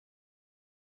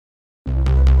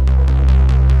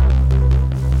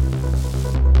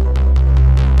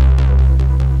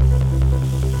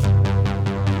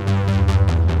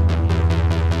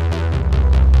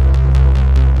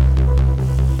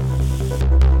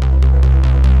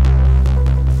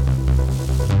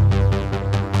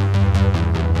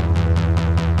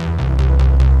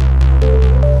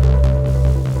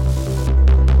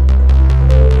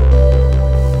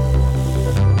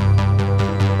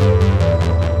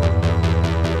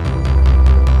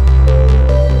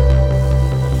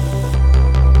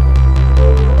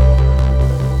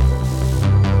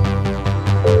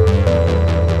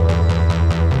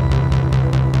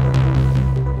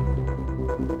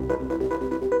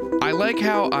I like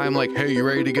how I'm like, hey, you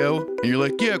ready to go? And you're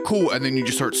like, yeah, cool. And then you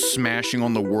just start smashing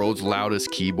on the world's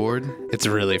loudest keyboard. It's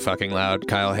really fucking loud.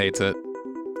 Kyle hates it.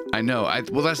 I know.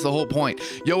 Well, that's the whole point.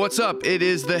 Yo, what's up? It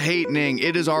is the Hatening.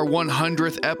 It is our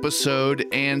 100th episode.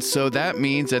 And so that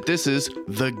means that this is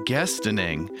the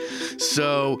Guestening.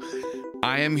 So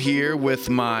I am here with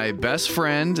my best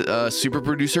friend, super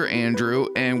producer Andrew,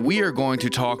 and we are going to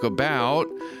talk about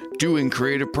doing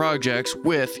creative projects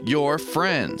with your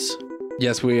friends.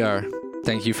 Yes, we are.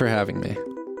 Thank you for having me.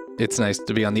 It's nice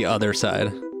to be on the other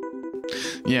side.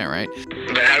 Yeah, right.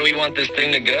 But how do we want this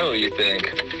thing to go, you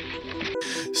think?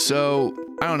 So,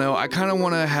 I don't know. I kind of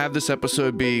want to have this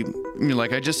episode be,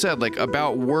 like I just said, like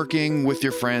about working with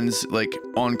your friends, like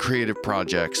on creative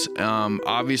projects.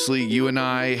 Obviously, you and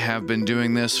I have been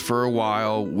doing this for a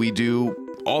while. We do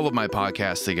all of my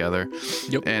podcasts together.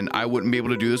 Yep. And I wouldn't be able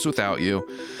to do this without you.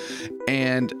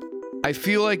 And I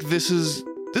feel like this is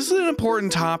an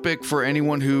important topic for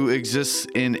anyone who exists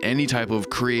in any type of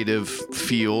creative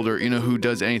field or, who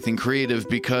does anything creative,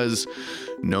 because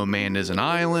no man is an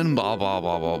island, blah, blah,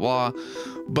 blah, blah, blah.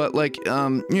 But like,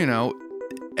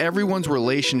 everyone's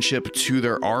relationship to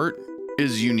their art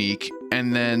is unique.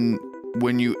 And then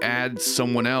when you add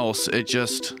someone else, it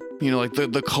just, like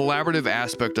the collaborative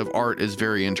aspect of art is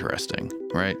very interesting,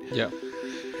 right? Yeah.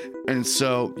 And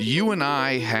so you and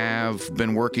I have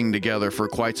been working together for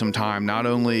quite some time, not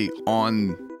only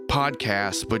on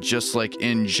podcasts, but just like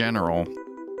in general.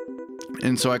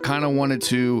 And so I kind of wanted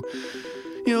to,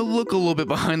 look a little bit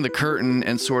behind the curtain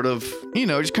and sort of,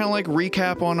 just kind of like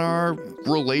recap on our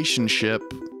relationship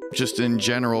just in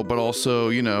general, but also,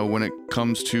 when it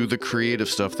comes to the creative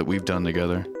stuff that we've done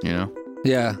together,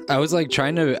 Yeah, I was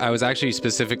actually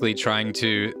specifically trying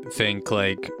to think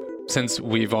like, since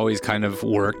we've always kind of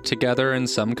worked together in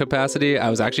some capacity, I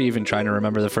was actually even trying to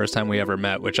remember the first time we ever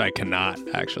met, which I cannot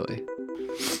actually.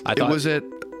 It was at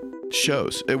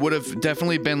shows. It would have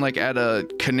definitely been like at a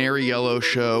Canary Yellow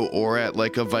show or at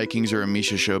like a Vikings or a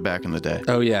Misha show back in the day.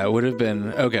 Oh yeah, it would have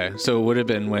been, okay. So it would have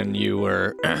been when you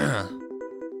were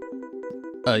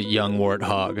a young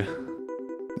warthog.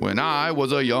 When I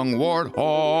was a young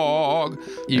warthog.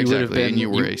 You would have been, and you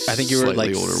were I think you were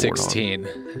like 16.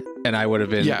 Warthog. And I would have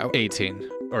been 18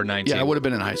 or 19. Yeah, I would have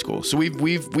been in high school. So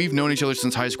we've known each other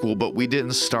since high school, but we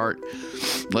didn't start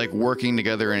like working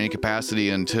together in any capacity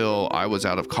until I was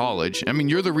out of college. I mean,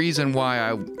 you're the reason why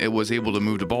I was able to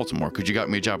move to Baltimore, because you got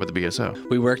me a job at the BSO.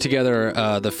 We worked together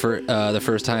the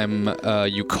first time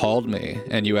you called me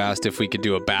and you asked if we could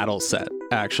do a battle set.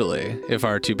 Actually, if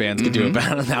our two bands could do a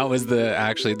battle, that was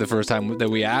the first time that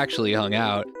we actually hung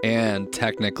out and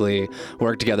technically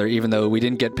worked together, even though we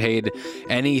didn't get paid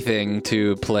anything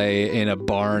to play in a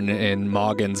barn in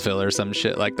Mogginsville or some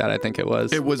shit like that. I think it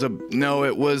was. It was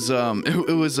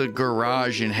a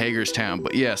garage in Hagerstown.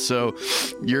 But yeah, so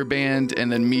your band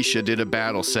and then Misha did a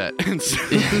battle set.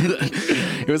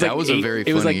 It was a very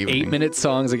funny It was like evening. 8-minute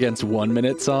songs against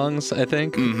 1-minute songs, I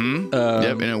think. Mm-hmm.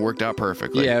 Yep, and it worked out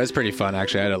perfectly. Yeah, it was pretty fun.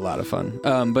 Actually, I had a lot of fun.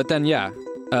 But then,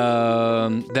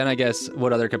 then I guess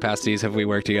what other capacities have we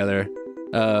worked together?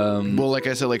 Well, like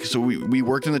I said, so we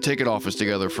worked in the ticket office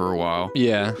together for a while.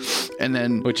 Yeah. And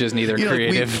then, which is neither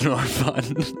creative nor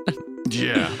fun.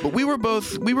 Yeah. But we were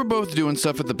both doing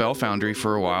stuff at the Bell Foundry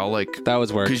for a while. Like that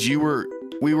was work. Because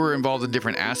we were involved in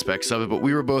different aspects of it, but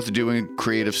we were both doing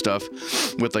creative stuff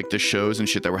with like the shows and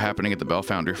shit that were happening at the Bell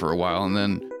Foundry for a while. And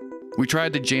then we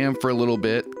tried to jam for a little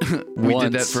bit. We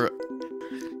did that for...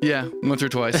 Yeah, once or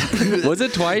twice. Was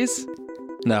it twice?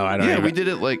 No, I don't know. Yeah, we did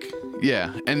it like...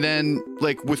 Yeah, and then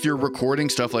like with your recording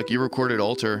stuff, like you recorded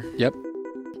Alter. Yep.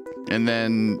 And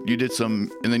then you did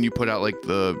some... And then you put out like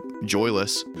the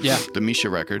Joyless. Yeah. The Misha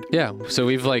record. Yeah, so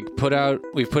we've put out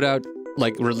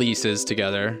like releases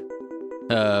together.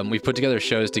 We've put together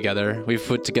shows together. We've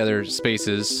put together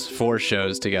spaces for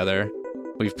shows together.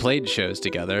 We've played shows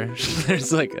together.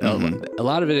 There's like a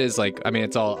lot of it is like, I mean,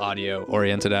 it's all audio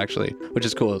oriented actually, which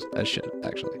is cool as shit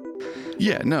actually.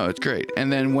 Yeah, no, it's great.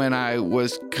 And then when I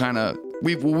was kind of,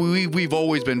 we've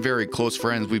always been very close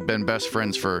friends. We've been best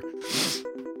friends for,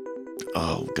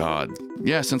 oh God,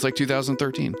 yeah, since like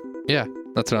 2013. Yeah,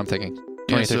 that's what I'm thinking.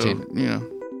 2013. Yeah, so,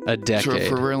 a decade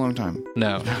for a very long time.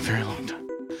 No, a very long time.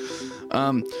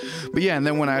 But yeah, and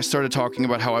then when I started talking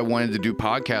about how I wanted to do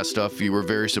podcast stuff, you were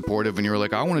very supportive and you were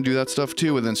like, I want to do that stuff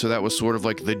too. And then so that was sort of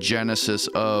like the genesis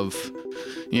of,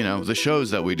 the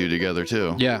shows that we do together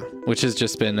too. Yeah, which has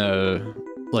just been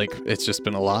it's just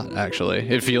been a lot actually.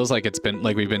 It feels like it's been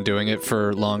like we've been doing it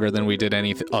for longer than we did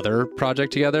any other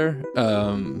project together,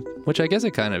 which I guess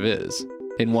it kind of is.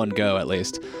 in one go at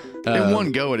least. In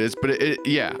one go it is, but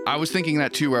yeah, I was thinking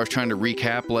that too, where I was trying to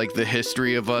recap like the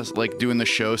history of us like doing the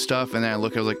show stuff, and then I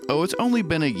was like, oh, it's only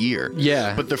been a year.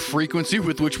 Yeah. But the frequency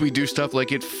with which we do stuff,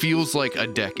 like it feels like a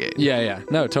decade. Yeah.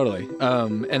 No, totally.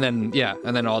 And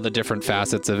then all the different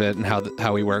facets of it and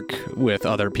how we work with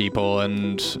other people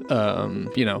and,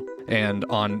 and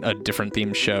on different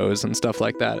themed shows and stuff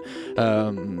like that.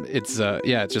 It's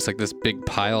just like this big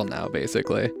pile now,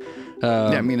 basically.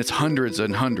 I mean, it's hundreds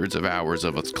and hundreds of hours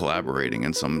of us collaborating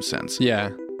in some sense.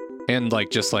 Yeah. And like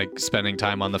just like spending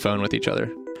time on the phone with each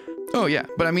other. Oh, yeah.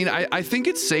 But I mean, I think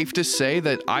it's safe to say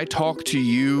that I talk to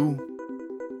you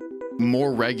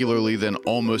more regularly than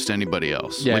almost anybody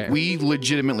else. Yeah. Like, we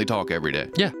legitimately talk every day.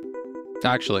 Yeah.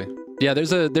 Actually. Yeah,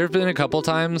 there've been a couple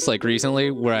times like recently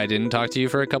where I didn't talk to you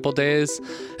for a couple days,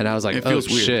 and I was like, oh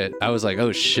shit. I was like,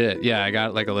 oh shit. Yeah, I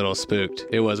got like a little spooked.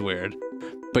 It was weird.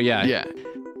 But yeah. Yeah.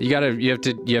 You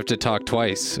have to talk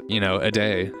twice, a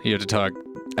day. You have to talk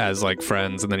as like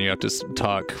friends, and then you have to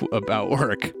talk about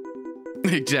work.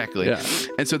 Exactly. Yeah.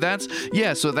 And so that's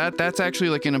actually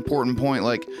like an important point.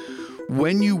 Like,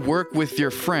 when you work with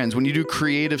your friends, when you do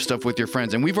creative stuff with your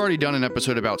friends, and we've already done an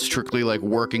episode about strictly like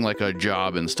working like a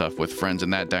job and stuff with friends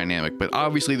and that dynamic, but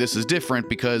obviously this is different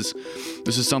because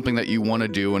this is something that you want to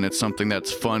do and it's something that's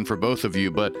fun for both of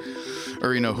you,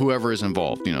 or whoever is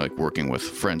involved, like working with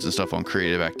friends and stuff on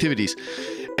creative activities.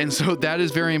 And so that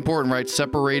is very important, right?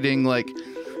 Separating like,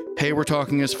 hey, we're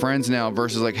talking as friends now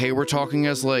versus like, hey, we're talking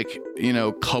as like,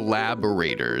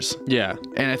 collaborators. Yeah.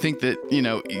 And I think that,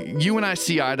 you and I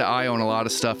see eye to eye on a lot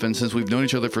of stuff. And since we've known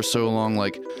each other for so long,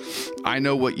 like, I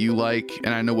know what you like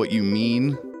and I know what you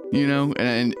mean,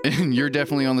 and you're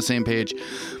definitely on the same page.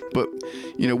 But,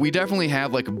 we definitely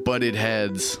have like butted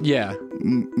heads. Yeah.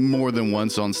 More than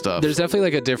once on stuff. There's definitely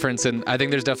like a difference in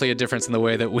the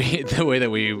way that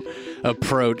we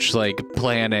approach like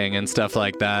planning and stuff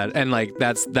like that. And like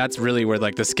that's really where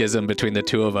like the schism between the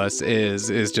two of us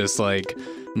is just like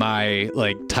my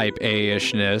like type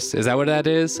A-ishness. Is that what that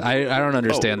is? I don't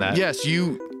understand that. Yes,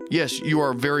 you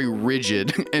are very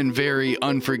rigid and very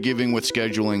unforgiving with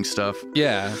scheduling stuff.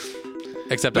 Yeah.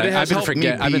 Except but I've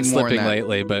been slipping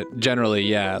lately, but generally,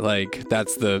 yeah, like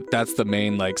that's the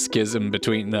main like schism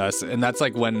between us, and that's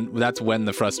when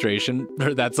the frustration,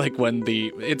 or that's like when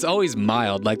it's always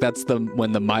mild, like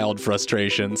when the mild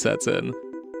frustration sets in.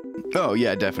 Oh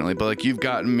yeah, definitely. But like, you've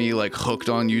gotten me like hooked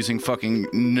on using fucking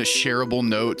shareable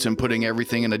notes and putting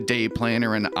everything in a day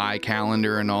planner and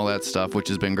iCalendar and all that stuff, which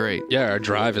has been great. Yeah, our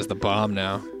drive is the bomb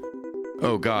now.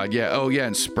 Oh, God, yeah. Oh, yeah,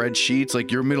 and spreadsheets.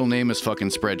 Like, your middle name is fucking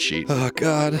Spreadsheet. Oh,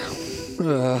 God.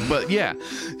 But, yeah.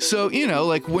 So,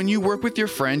 like, when you work with your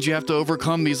friends, you have to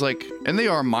overcome these, like, and they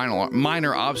are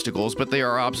minor obstacles, but they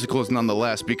are obstacles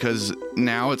nonetheless, because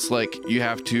now it's like you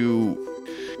have to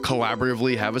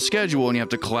collaboratively have a schedule, and you have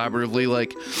to collaboratively,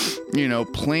 like,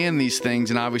 plan these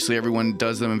things, and obviously everyone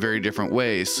does them in very different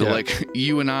ways. So, yeah. like,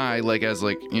 you and I, like, as,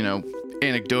 like,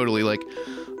 anecdotally, like,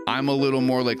 I'm a little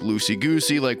more like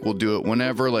loosey-goosey, like we'll do it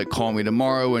whenever, like call me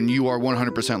tomorrow, and you are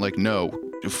 100% like, no,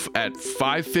 at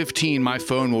 5:15 my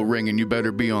phone will ring and you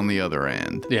better be on the other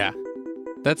end. Yeah.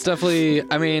 That's definitely,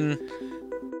 I mean,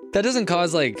 that doesn't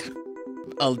cause like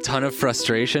a ton of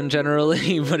frustration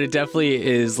generally, but it definitely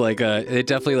is like I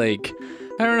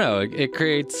don't know, it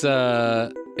creates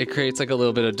like a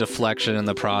little bit of deflection in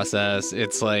the process.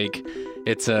 It's like,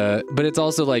 but it's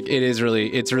also like, it's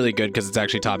really good because it's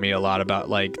actually taught me a lot about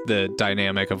like the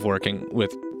dynamic of working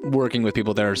with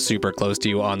people that are super close to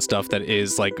you on stuff that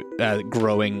is like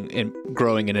growing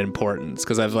in importance.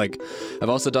 Because I've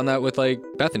also done that with like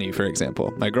Bethany, for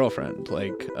example, my girlfriend.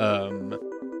 Like,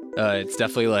 it's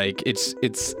definitely like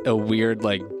it's a weird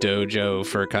like dojo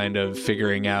for kind of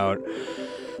figuring out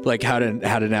like how to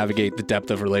navigate the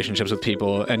depth of relationships with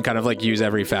people and kind of like use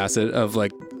every facet of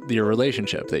like your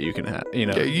relationship that you can have,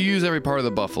 Yeah, you use every part of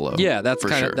the buffalo. Yeah, that's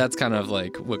kind of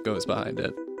like what goes behind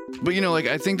it. But like,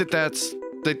 I think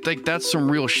that's some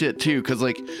real shit too, because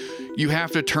like you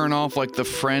have to turn off like the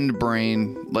friend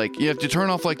brain, like you have to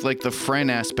turn off like the friend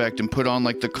aspect and put on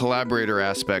like the collaborator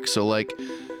aspect. So like,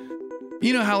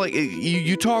 how like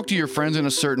you talk to your friends in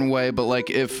a certain way, but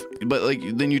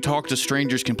then you talk to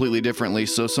strangers completely differently.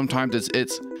 So sometimes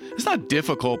it's not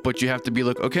difficult, but you have to be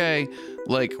like, okay,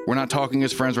 like we're not talking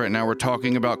as friends right now. We're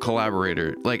talking about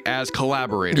as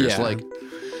collaborators. Yeah. Like,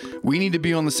 we need to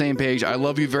be on the same page. I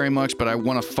love you very much, but I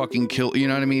want to fucking kill, you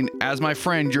know what I mean? As my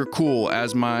friend, you're cool.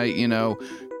 As my,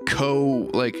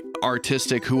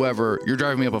 artistic whoever, you're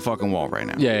driving me up a fucking wall right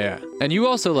now. Yeah. And you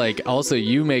also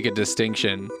you make a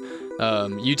distinction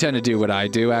You tend to do what I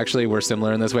do, actually. We're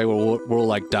similar in this way. We'll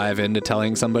like dive into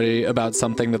telling somebody about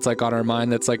something that's like on our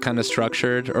mind that's like kind of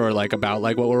structured, or like about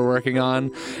like what we're working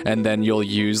on. And then you'll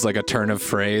use like a turn of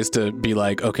phrase to be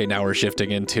like, okay, now we're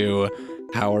shifting into,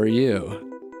 how are you?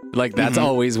 Like, that's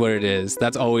always what it is.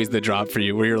 That's always the drop for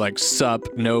you, where you're like,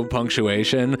 sup, no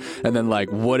punctuation. And then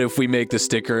like, what if we make the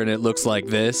sticker and it looks like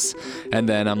this? And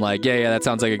then I'm like, yeah, that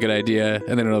sounds like a good idea.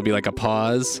 And then it'll be like a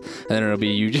pause. And then it'll be,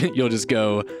 you'll just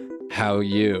go, how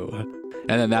you?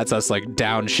 And then that's us like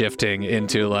downshifting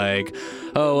into like,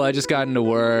 oh, I just got into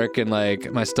work and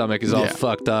like my stomach is all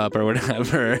fucked up or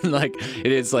whatever. And like,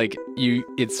 it is like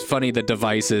it's funny the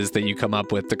devices that you come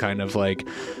up with to kind of like,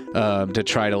 to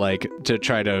try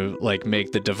to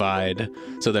make the divide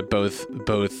so that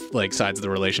both like sides of the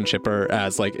relationship are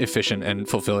as like efficient and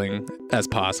fulfilling as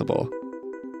possible.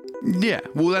 Yeah,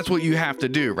 well, that's what you have to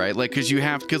do, right? Like, because you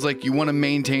want to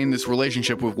maintain this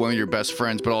relationship with one of your best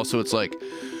friends, but also it's like,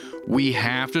 we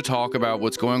have to talk about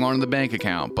what's going on in the bank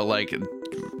account, but like,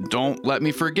 don't let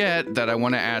me forget that I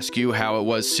want to ask you how it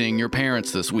was seeing your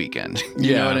parents this weekend.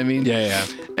 You know what I mean? Yeah.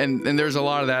 And there's a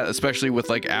lot of that, especially with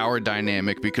like our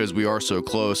dynamic, because we are so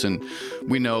close and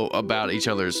we know about each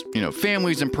other's,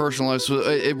 families and personal lives. So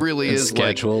it really is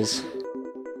schedules. Like,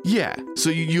 yeah. So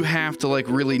you have to like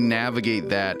really navigate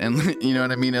that, and you know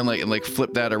what I mean? And like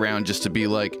flip that around just to be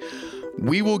like,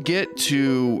 we will get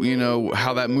to,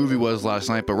 how that movie was last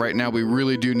night, but right now we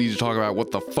really do need to talk about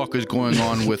what the fuck is going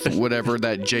on with whatever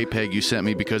that JPEG you sent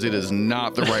me, because it is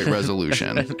not the right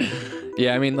resolution.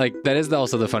 Yeah, I mean, like, that is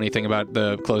also the funny thing about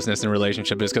the closeness in a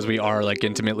relationship, is because we are like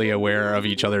intimately aware of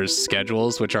each other's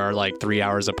schedules, which are like 3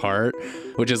 hours apart,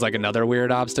 which is like another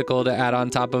weird obstacle to add on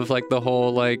top of like the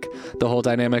whole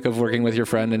dynamic of working with your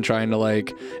friend and trying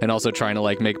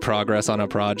to make progress on a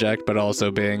project, but also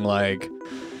being like,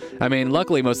 I mean,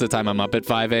 luckily, most of the time I'm up at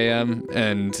 5 a.m.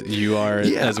 and you are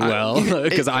as well,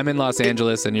 because I'm in Los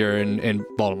Angeles and you're in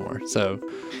Baltimore. So,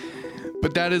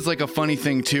 but that is like a funny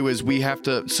thing too, is we have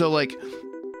to. So like,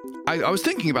 I was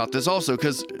thinking about this also,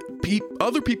 because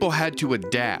other people had to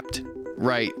adapt,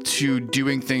 right, to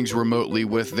doing things remotely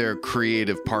with their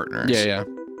creative partners. Yeah.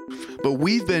 But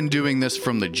we've been doing this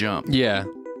from the jump. Yeah.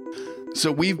 So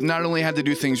we've not only had to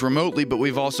do things remotely, but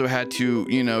we've also had to,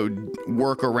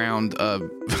 work around a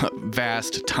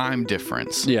vast time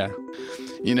difference. Yeah.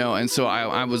 And so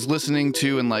I was listening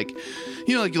to, and like,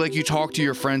 like you talk to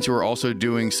your friends who are also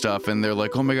doing stuff, and they're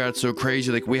like, oh my God, it's so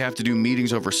crazy. Like, we have to do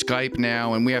meetings over Skype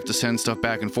now, and we have to send stuff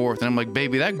back and forth. And I'm like,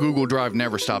 baby, that Google Drive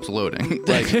never stops loading.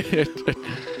 Like,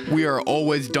 we are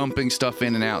always dumping stuff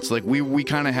in and out. So like we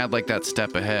kind of had like that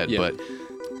step ahead, but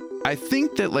I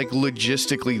think that like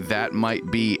logistically that might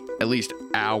be at least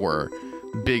our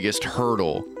biggest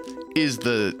hurdle is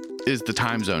the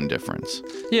time zone difference.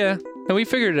 Yeah. And we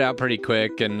figured it out pretty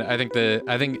quick, and I think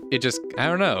it just, I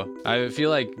don't know. I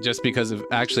feel like just because of,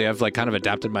 actually I've like kind of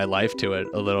adapted my life to it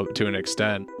a little, to an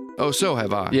extent. Oh, so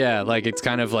have I. Yeah, like it's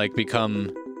kind of like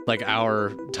become like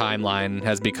our timeline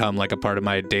has become like a part of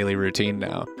my daily routine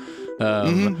now.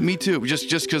 Me too. Just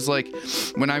because like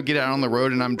when I get out on the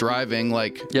road and I'm driving,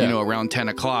 like, around 10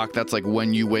 o'clock, that's like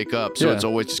when you wake up. So it's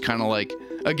always just kind of like,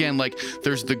 again, like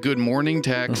there's the good morning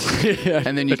text,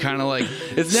 and then you kind of like,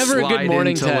 it's never a good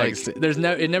morning text. Like,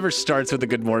 it never starts with a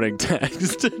good morning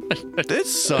text. It's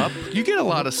sup. You get a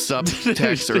lot of sup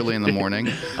texts early in the morning.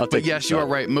 But yes, you are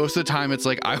right. Most of the time it's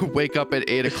like I wake up at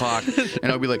 8 o'clock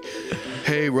and I'll be like,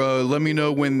 hey, let me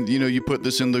know when, you put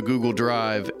this in the Google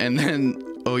Drive. And then,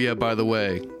 oh yeah, by the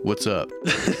way, what's up?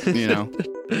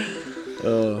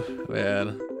 Oh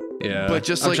man. Yeah. But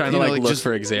just I'm trying to look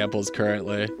for examples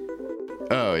currently.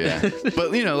 Oh yeah.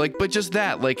 But but just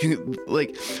that, like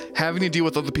having to deal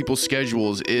with other people's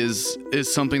schedules is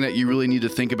something that you really need to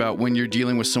think about when you're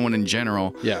dealing with someone in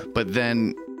general. Yeah. But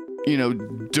then,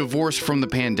 divorce from the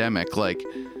pandemic, like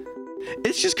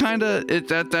it's just kind of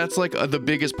that's like the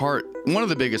biggest part. One of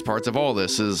the biggest parts of all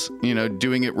this is,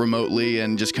 doing it remotely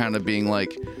and just kind of being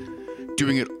like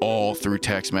doing it all through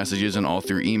text messages and all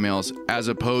through emails, as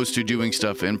opposed to doing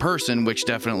stuff in person, which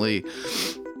definitely,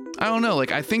 I don't know.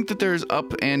 Like, I think that there's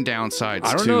up and downsides.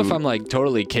 I don't know if I'm like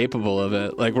totally capable of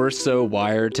it. Like, we're so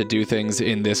wired to do things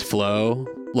in this flow,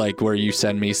 like where you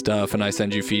send me stuff and I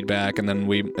send you feedback, and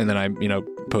then I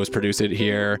post produce it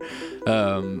here.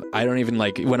 I don't even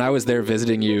like, when I was there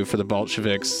visiting you for the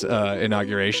Bolsheviks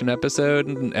inauguration episode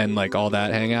and like all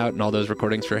that hangout and all those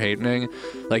recordings for Hatening,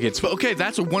 like it's okay.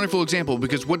 That's a wonderful example,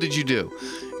 because what did you do?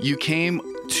 You came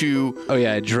to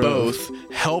I drove.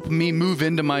 Both help me move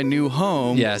into my new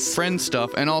home, yes, friend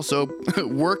stuff, and also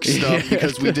work stuff,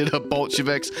 because we did a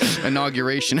Bolsheviks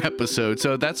inauguration episode.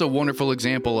 So that's a wonderful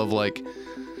example of like,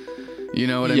 You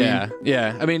know what I mean?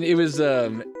 Yeah. I mean, it was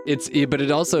but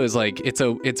it also is like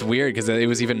it's weird because it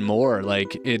was even more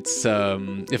like it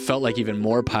felt like even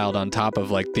more piled on top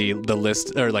of like the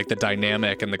list, or like the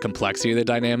dynamic and the complexity of the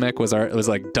dynamic was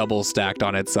like double stacked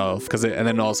on itself, and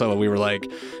then also we were like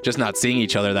just not seeing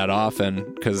each other that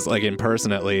often, because like in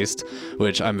person at least,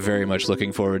 which I'm very much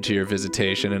looking forward to your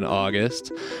visitation in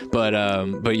August. But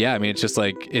yeah, I mean, it's just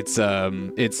like it's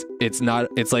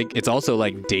also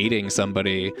like dating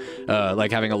somebody,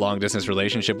 like having a long distance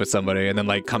relationship with somebody and then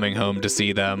like coming home to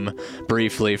see them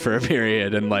briefly for a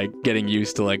period and like getting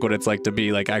used to like what it's like to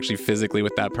be like actually physically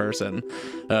with that person.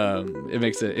 It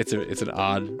makes it's an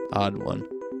odd one.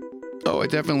 Oh,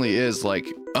 it definitely is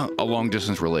like a long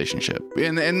distance relationship.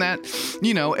 And that,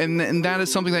 you know, and that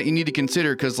is something that you need to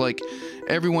consider, because like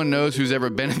everyone knows who's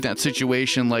ever been in that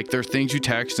situation. Like there's things you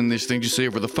text and there's things you say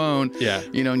over the phone. Yeah.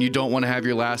 You know, and you don't want to have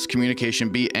your last communication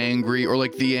be angry, or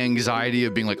like the anxiety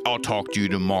of being like, I'll talk to you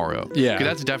tomorrow. Yeah. 'Cause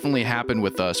that's definitely happened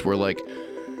with us, where like,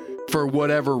 for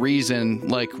whatever reason,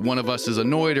 like one of us is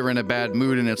annoyed or in a bad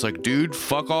mood, and it's like, dude,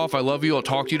 fuck off. I love you. I'll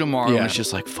talk to you tomorrow. Yeah. And it's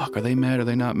just like, fuck, are they mad? Are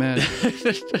they not mad?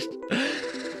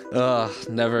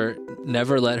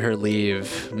 Never let her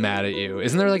leave mad at you.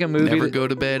 Isn't there like a movie? Never go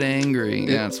to bed angry.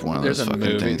 Yeah, it's one of those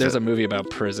fucking things. There's a movie about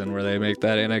prison where they make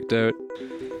that anecdote.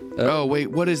 Oh,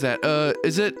 wait, what is that?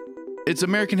 It's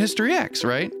American History X,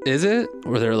 right? Is it?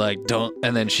 Where they're like, don't,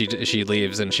 and then she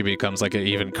leaves and she becomes like an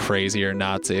even crazier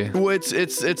Nazi. Well, it's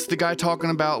the guy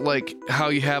talking about like how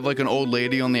you have like an old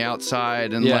lady on the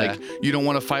outside, and like you don't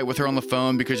want to fight with her on the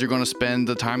phone because you're going to spend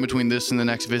the time between this and the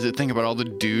next visit thinking about all the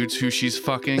dudes who she's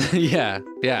fucking. Yeah,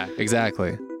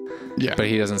 exactly. Yeah. But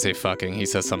he doesn't say fucking. He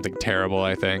says something terrible,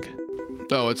 I think.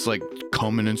 Oh, it's like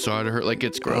coming inside of her. Like,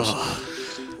 it's gross. Ugh.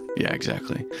 Yeah,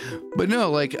 exactly. But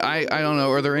no, like, I don't know.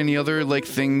 Are there any other like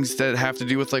things that have to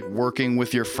do with like working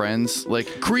with your friends,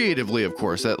 like creatively, of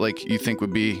course, that like you think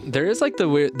would be? There is like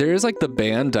the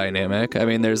band dynamic. I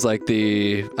mean, there's like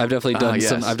I've definitely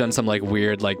done some like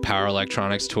weird like power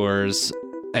electronics tours,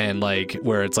 and like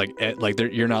where it's like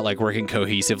you're not like working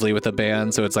cohesively with a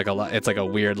band, so it's like a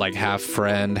weird like half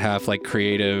friend, half like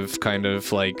creative kind of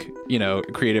like, you know,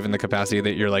 creative in the capacity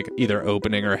that you're like either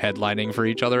opening or headlining for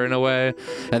each other in a way.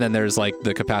 And then there's like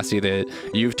the capacity that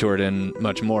you've toured in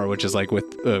much more, which is like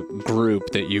with a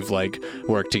group that you've like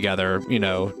worked together, you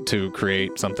know, to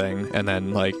create something, and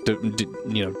then like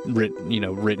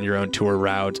written your own tour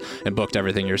route and booked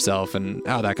everything yourself, and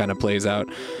how that kind of plays out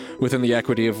within the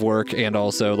equity of work. And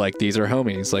also like these are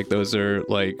homies, like those are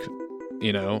like,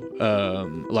 you know, a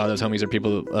lot of those homies are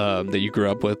people that you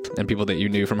grew up with and people that you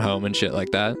knew from home and shit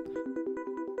like that.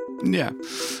 Yeah,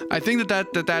 I think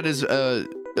that is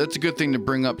that's a good thing to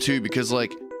bring up too, because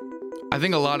like I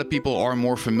think a lot of people are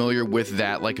more familiar with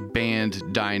that like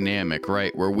band dynamic,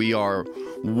 right, where we are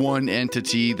one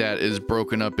entity that is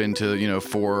broken up into, you know,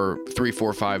 3,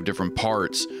 4, 5 different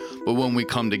parts, but when we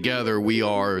come together we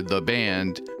are the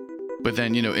band. But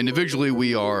then, you know, individually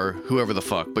we are whoever the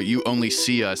fuck, but you only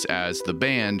see us as the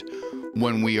band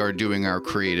when we are doing our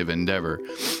creative endeavor.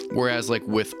 Whereas like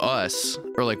with us,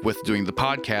 or like with doing the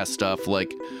podcast stuff,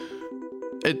 like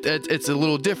it's a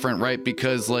little different, right?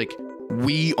 Because like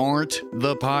we aren't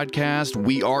the podcast,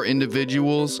 we are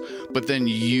individuals, but then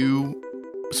you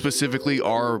specifically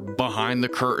are behind the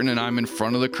curtain and I'm in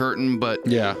front of the curtain, but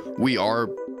yeah, we are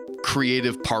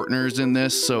creative partners in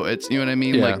this. So it's, you know what I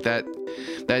mean? Yeah. Like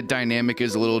that dynamic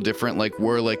is a little different. Like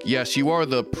we're like, yes, you are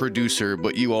the producer,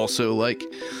 but you also like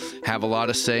have a lot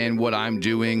of say in what I'm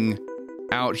doing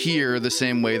out here, the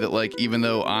same way that like, even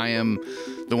though I am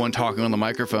the one talking on the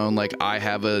microphone, like I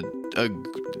have a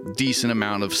decent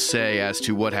amount of say as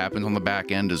to what happens on the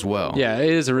back end as well. Yeah,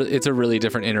 it's a really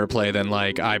different interplay than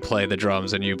like I play the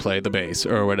drums and you play the bass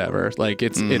or whatever. Like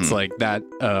it's like that.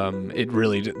 It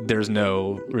really, there's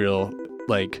no real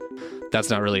like, that's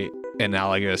not really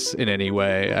analogous in any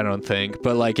way, I don't think.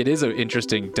 But like it is an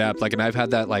interesting depth. Like, and I've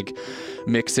had that like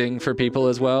mixing for people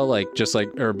as well, like just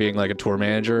like, or being like a tour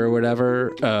manager or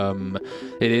whatever.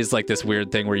 It is like this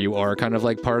weird thing where you are kind of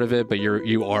like part of it, but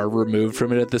you are removed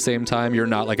from it at the same time. You're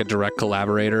not like a direct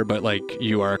collaborator, but like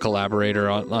you are a collaborator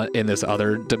on in this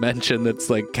other dimension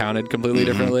that's like counted completely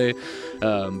differently.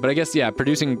 But I guess, yeah,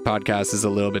 producing podcasts is a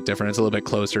little bit different. It's a little bit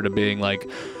closer to being like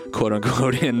quote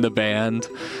unquote in the band.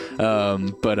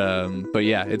 But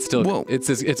yeah, it's still, it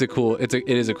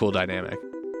is a cool dynamic.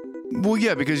 Well,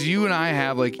 yeah, because you and I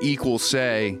have like equal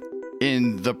say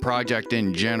in the project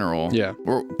in general. Yeah.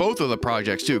 Or both of the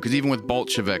projects too, because even with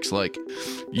Bolsheviks, like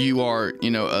you are,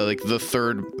 you know, like the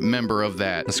third member of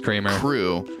that the screamer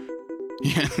crew.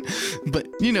 Yeah. But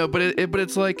you know, but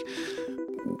it's like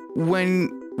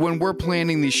when when we're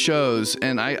planning these shows,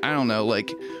 and I don't know,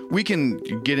 like, we can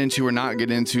get into or not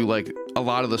get into like a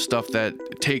lot of the stuff that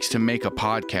it takes to make a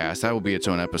podcast. That will be its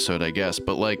own episode, I guess.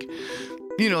 But like,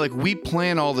 you know, like we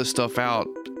plan all this stuff out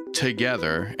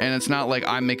together, and it's not like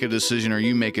I make a decision or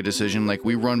you make a decision. Like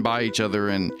we run by each other,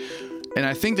 and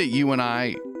I think that you and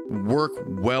I work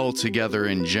well together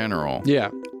in general. Yeah.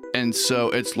 And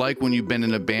so it's like when you've been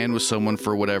in a band with someone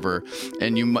for whatever,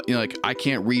 and you know, like, I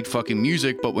can't read fucking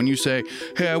music, but when you say,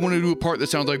 hey, I want to do a part that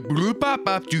sounds like bloop bop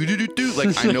bop doo doo doo doo,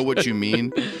 like I know what you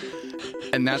mean.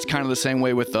 And that's kind of the same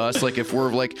way with us. Like if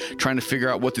we're like trying to figure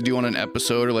out what to do on an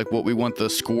episode or like what we want the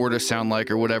score to sound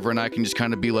like or whatever, and I can just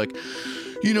kind of be like,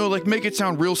 you know, like make it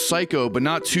sound real psycho, but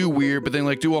not too weird, but then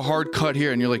like do a hard cut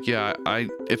here. And you're like, yeah,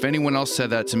 if anyone else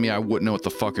said that to me, I wouldn't know what the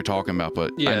fuck you're talking about,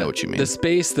 but I know what you mean. The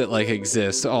space that like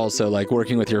exists also, like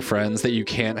working with your friends that you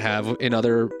can't have in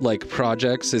other like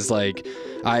projects is like,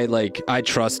 I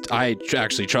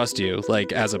actually trust you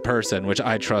like as a person, which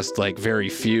I trust like very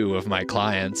few of my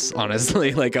clients,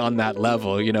 honestly, like on that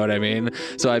level, you know what I mean?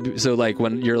 So like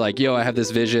when you're like, yo, I have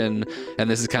this vision and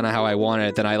this is kind of how I want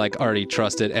it, then I like already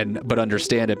trust it but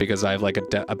understand it because I have like a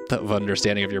depth of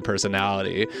understanding of your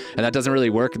personality. And that doesn't really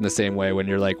work in the same way when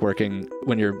you're like working,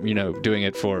 when you're, you know, doing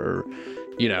it for,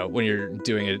 you know, when you're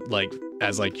doing it like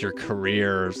as like your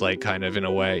career, like kind of in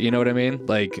a way, you know what I mean?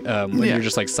 Like when you're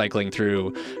just like cycling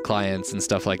through clients and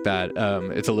stuff like that,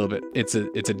 it's a little bit, it's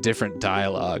a different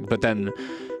dialogue. But then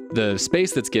the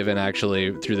space that's given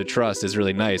actually through the trust is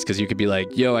really nice because you could be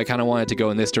like, yo, I kind of want it to go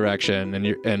in this direction,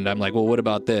 and I'm like, well, what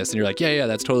about this? And you're like, yeah,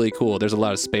 that's totally cool. There's a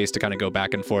lot of space to kind of go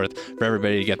back and forth for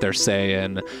everybody to get their say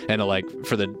and to like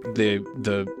for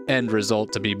the end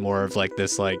result to be more of like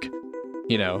this like,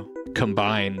 you know,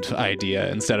 combined idea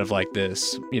instead of like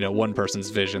this, you know, one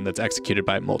person's vision that's executed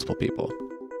by multiple people.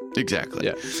 Exactly.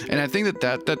 Yeah. And I think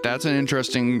that's an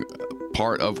interesting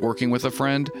part of working with a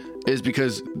friend is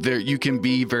because there you can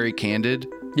be very candid.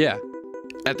 Yeah.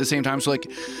 At the same time, so like,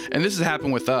 and this has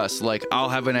happened with us, like I'll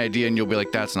have an idea and you'll be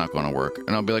like, that's not going to work.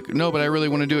 And I'll be like, no, but I really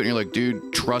want to do it. And you're like,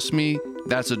 dude, trust me,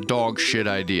 that's a dog shit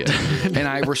idea. And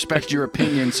I respect your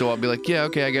opinion. So I'll be like, yeah,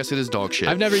 okay, I guess it is dog shit.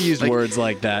 I've never used words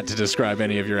like that to describe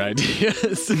any of your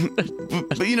ideas.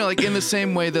 but you know, like in the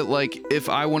same way that like, if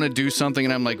I want to do something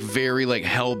and I'm like very like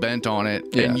hell bent on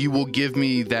it, and you will give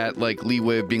me that like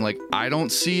leeway of being like, I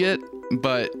don't see it,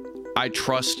 but I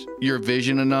trust your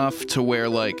vision enough to where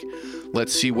like,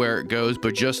 let's see where it goes,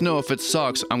 but just know if it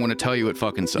sucks, I'm going to tell you it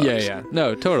fucking sucks. Yeah.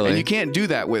 No, totally. And you can't do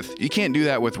that with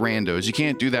randos. You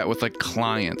can't do that with like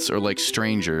clients or like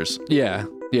strangers. Yeah.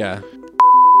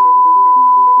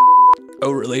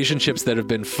 Oh, relationships that have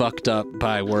been fucked up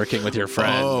by working with your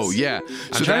friends. Oh, yeah.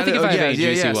 I'm trying to think if I have any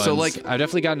juicy ones. So like, I've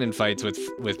definitely gotten in fights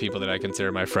with people that I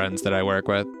consider my friends that I work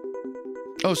with.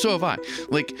 Oh, so have I.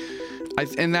 Like,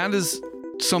 and that is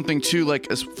something too, like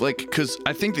because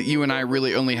I think that you and I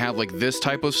really only have like this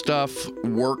type of stuff,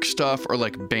 work stuff, or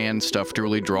like band stuff to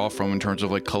really draw from in terms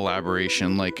of like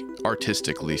collaboration, like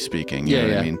artistically speaking. You know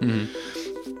what I mean?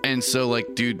 Mm-hmm. And so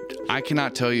like, dude, I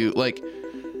cannot tell you like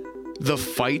the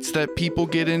fights that people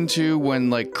get into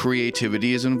when like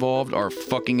creativity is involved are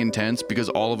fucking intense because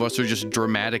all of us are just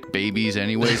dramatic babies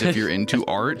anyways if you're into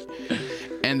art.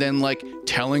 And then like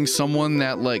telling someone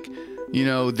that like, you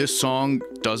know, this song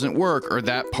doesn't work or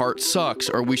that part sucks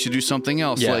or we should do something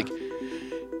else. Like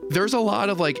there's a lot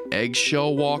of like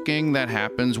eggshell walking that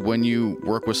happens when you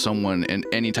work with someone in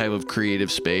any type of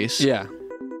creative space. Yeah.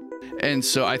 And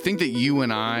so I think that you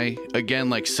and I, again,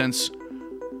 like since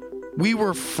we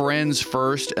were friends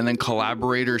first and then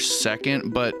collaborators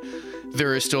second, but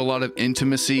there is still a lot of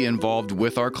intimacy involved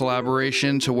with our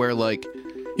collaboration to where like,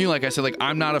 you know, like I said, like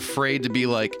I'm not afraid to be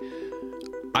like,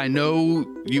 I know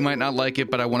you might not like it,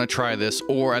 but I want to try this.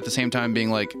 Or at the same time being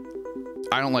like,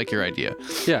 I don't like your idea.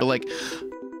 Yeah. But like,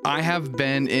 I have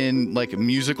been in like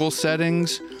musical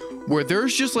settings where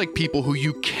there's just like people who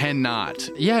you cannot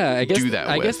do that with.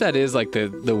 I guess that is like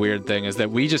the weird thing is that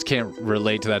we just can't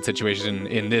relate to that situation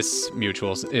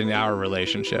in our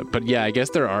relationship. But yeah, I guess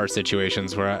there are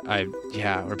situations where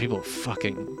where people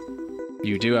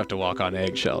you do have to walk on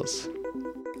eggshells.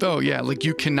 Oh yeah, like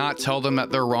you cannot tell them that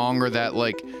they're wrong or that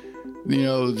like, you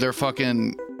know,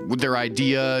 their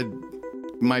idea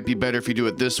might be better if you do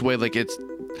it this way. Like it's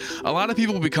a lot of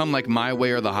people become like my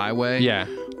way or the highway. Yeah.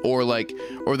 Or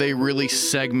they really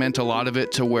segment a lot of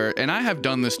it to where, and I have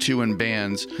done this too in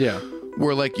bands. Yeah.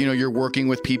 Where like, you know, you're working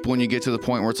with people and you get to the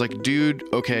point where it's like, dude,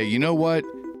 okay, you know what?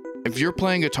 If you're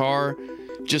playing guitar,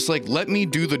 just like let me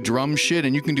do the drum shit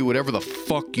and you can do whatever the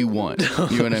fuck you want.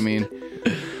 You know what I mean?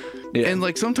 Yeah. And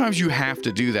like sometimes you have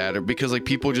to do that, or because like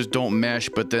people just don't mesh,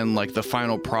 but then like the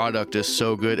final product is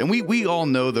so good. And we all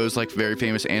know those like very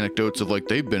famous anecdotes of like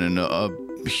they've been in a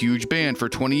huge band for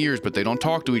 20 years, but they don't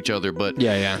talk to each other. But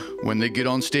when they get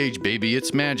on stage, baby,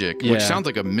 it's magic, which sounds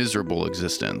like a miserable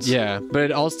existence. Yeah, but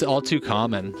it all too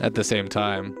common at the same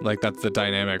time. Like that's the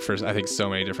dynamic for I think so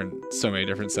many different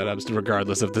setups,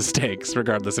 regardless of the stakes,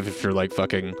 regardless of if you're like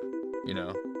fucking, you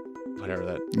know, whatever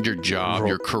that your job,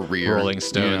 your career, Rolling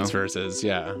Stones you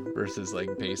know? versus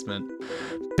like basement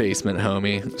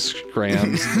homie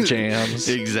scrams jams.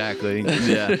 Exactly.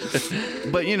 Yeah.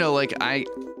 But you know, like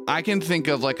I can think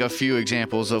of like a few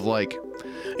examples of like,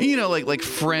 you know, like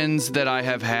friends that I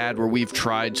have had where we've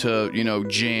tried to, you know,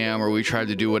 jam or we tried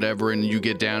to do whatever, and you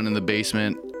get down in the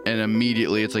basement and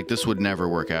immediately it's like this would never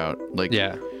work out. Like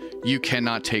you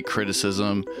cannot take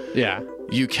criticism. Yeah.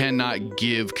 You cannot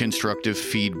give constructive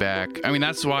feedback. I mean,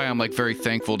 that's why I'm like very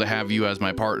thankful to have you as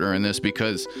my partner in this,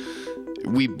 because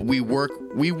we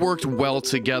worked well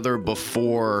together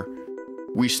before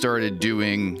we started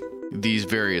doing these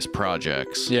various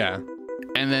projects. Yeah.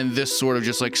 And then this sort of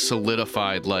just like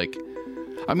solidified, like,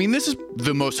 I mean, this is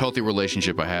the most healthy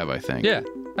relationship I have, I think. Yeah.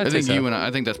 I think so. You and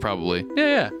I think that's probably.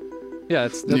 Yeah.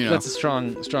 That's a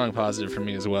strong positive for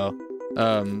me as well.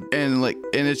 And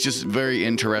it's just very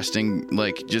interesting,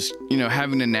 like just, you know,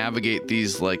 having to navigate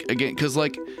these, like, again, because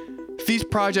like these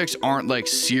projects aren't like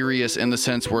serious in the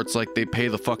sense where it's like they pay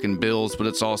the fucking bills, but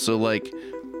it's also like,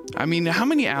 I mean, how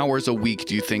many hours a week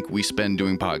do you think we spend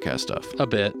doing podcast stuff? A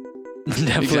bit.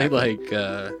 Definitely. Exactly.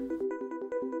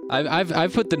 Like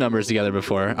I've put the numbers together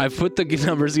before. And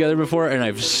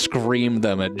I've screamed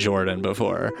them at Jordan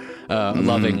before,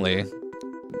 lovingly.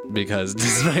 Because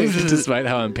despite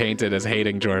how I'm painted as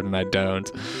hating Jordan, I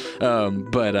don't.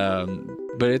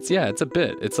 But it's a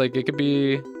bit. It's like it could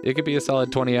be a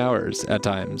solid 20 hours at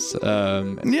times.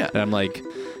 And I'm like,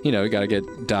 you know, you gotta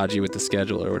get dodgy with the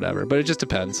schedule or whatever. But it just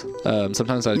depends.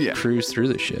 Sometimes I cruise through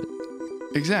this shit.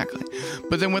 Exactly.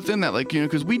 But then within that, like, you know,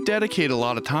 because we dedicate a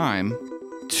lot of time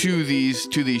to these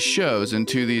shows and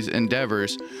to these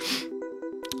endeavors.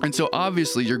 And so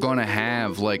obviously you're going to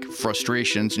have like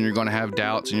frustrations and you're going to have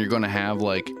doubts and you're going to have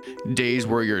like days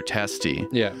where you're testy.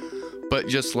 Yeah. But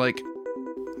just like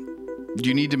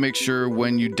you need to make sure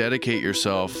when you dedicate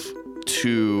yourself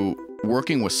to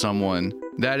working with someone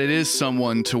that it is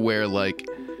someone to where like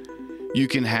you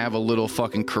can have a little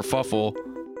fucking kerfuffle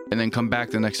and then come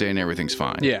back the next day and everything's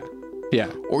fine. Yeah.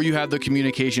 Yeah. Or you have the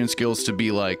communication skills to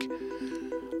be like,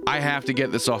 I have to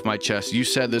get this off my chest. You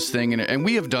said this thing, and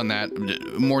we have done that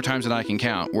more times than I can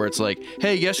count, where it's like,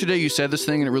 hey, yesterday you said this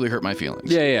thing and it really hurt my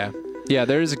feelings. Yeah,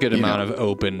 there is a good amount of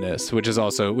openness, which is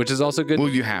also good. Well,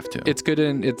 you have to. It's good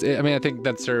I mean, I think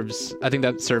that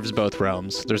serves both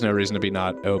realms. There's no reason to be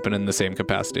not open in the same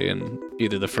capacity in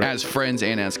either the as friends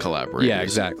and as collaborators. Yeah,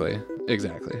 exactly.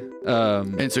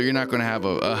 And so you're not going to have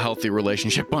a healthy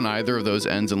relationship on either of those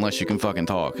ends unless you can fucking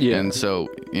talk. Yeah. And so,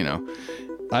 you know,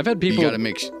 I've had people. You got to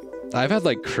make. I've had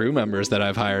like crew members that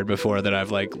I've hired before that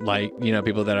I've like you know,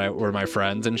 people that were my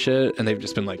friends and shit, and they've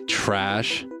just been like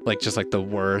trash, like just like the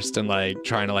worst, and like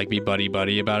trying to like be buddy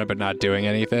about it but not doing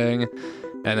anything,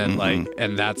 and then like,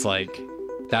 and that's like,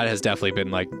 that has definitely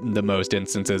been like the most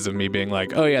instances of me being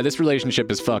like, oh yeah, this relationship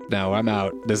is fucked now, I'm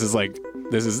out.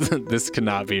 This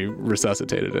cannot be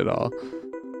resuscitated at all.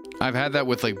 I've had that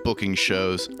with like booking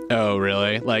shows. Oh,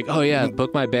 really? Like, oh yeah,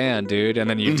 book my band, dude. And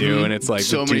then you do, and it's like,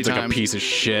 so the dude's like a piece of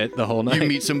shit the whole night. You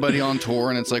meet somebody on tour,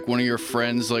 and it's like one of your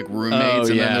friends' like roommates,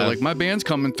 and then they're like, my band's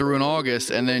coming through in August,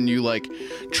 and then you like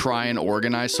try and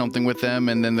organize something with them,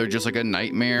 and then they're just like a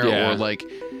nightmare, or like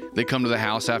they come to the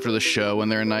house after the show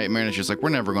and they're a nightmare, and it's just like, we're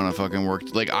never gonna fucking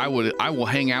work. Like I will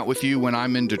hang out with you when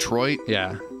I'm in Detroit.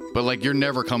 Yeah. But like you're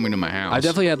never coming to my house. I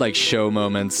definitely had like show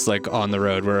moments like on the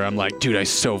road where I'm like, dude, I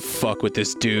so fuck with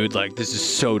this dude. Like this is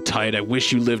so tight. I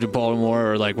wish you lived in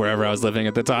Baltimore or like wherever I was living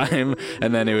at the time.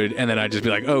 And then I'd just be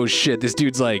like, oh shit, this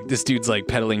dude's like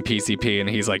peddling PCP and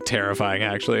he's like terrifying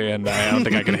actually, and I don't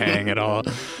think I can hang at all.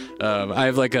 I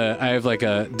have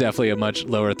definitely a much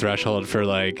lower threshold for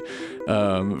like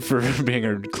for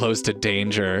being close to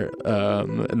danger,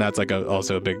 and that's like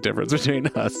also a big difference between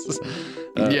us.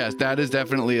 Yes, that is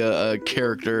definitely a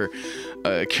character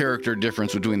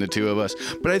difference between the two of us.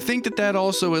 But I think that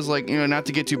also is like, you know, not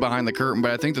to get too behind the curtain,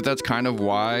 but I think that that's kind of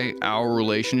why our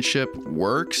relationship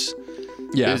works.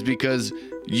 Yeah, is because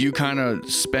you kind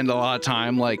of spend a lot of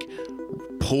time like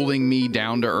pulling me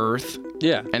down to earth.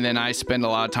 Yeah. And then I spend a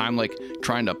lot of time like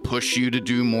trying to push you to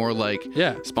do more like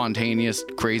spontaneous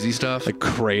crazy stuff. Like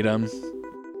kratom.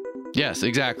 Yes,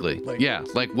 exactly. Yeah,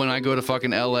 like when I go to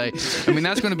fucking LA. I mean,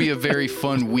 that's going to be a very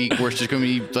fun week where it's just going to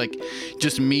be like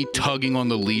just me tugging on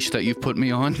the leash that you've put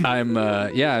me on.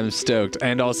 I'm stoked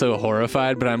and also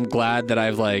horrified, but I'm glad that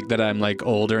I'm like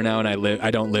older now and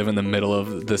I don't live in the middle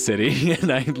of the city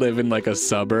and I live in like a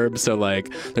suburb. So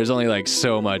like there's only like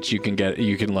so much you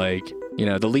can like, you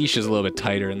know, the leash is a little bit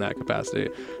tighter in that capacity.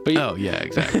 But oh yeah,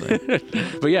 exactly.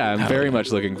 But yeah, I'm very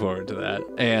much looking forward to that.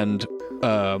 And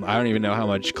I don't even know how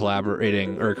much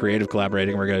collaborating or creative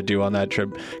collaborating we're going to do on that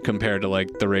trip compared to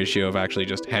like the ratio of actually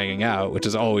just hanging out, which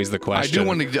is always the question.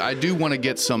 I do want to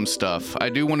get some stuff. I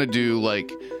do want to do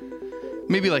like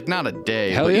maybe like not a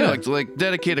day, Hell but yeah. you know, like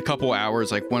dedicate a couple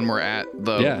hours like when we're at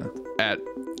the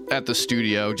at the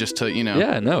studio just to, you know.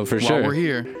 Yeah, no, for sure. While we're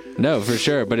here. No, for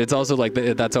sure. But it's also like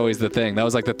that's always the thing. That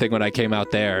was like the thing when I came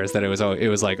out there is that it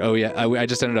was like, oh yeah, I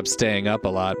just ended up staying up a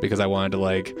lot because I wanted to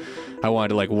like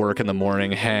work in the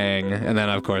morning, hang, and then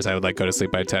of course I would like go to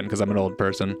sleep by 10 because I'm an old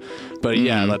person. But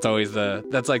yeah, that's always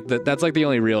that's like the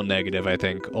only real negative I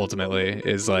think ultimately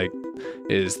is the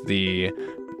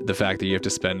fact that you have to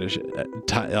spend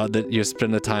you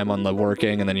spend the time on the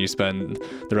working and then you spend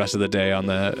the rest of the day on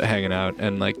the hanging out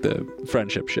and like the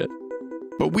friendship shit.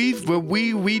 But we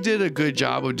did a good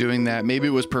job of doing that. Maybe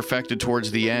it was perfected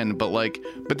towards the end, but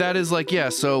that is like, yeah,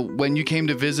 so when you came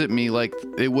to visit me, like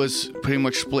it was pretty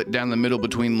much split down the middle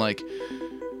between like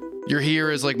you're here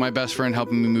as like my best friend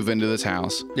helping me move into this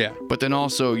house. Yeah. But then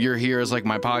also you're here as like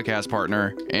my podcast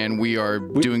partner and we're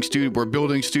building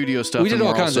studio stuff. We did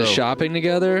all kinds of shopping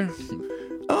together.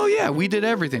 Oh yeah, we did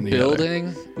everything together.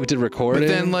 Building, we did recording. But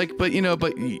then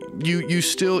but you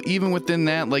still, even within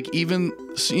that, like even,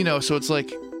 you know, so it's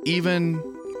like even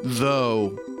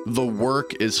though the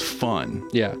work is fun.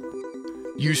 Yeah.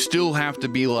 You still have to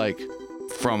be like,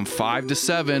 from 5 to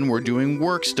 7 we're doing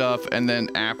work stuff, and then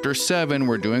after 7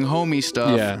 we're doing homie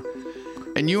stuff. Yeah.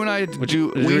 And you and I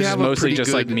we have mostly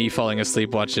just like me falling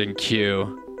asleep watching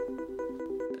Q.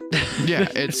 Yeah,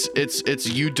 it's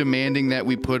you demanding that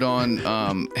we put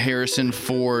on Harrison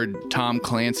Ford, Tom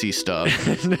Clancy stuff.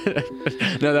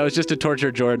 No, that was just to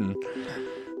torture Jordan.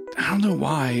 I don't know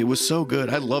why. It was so good.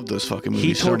 I love those fucking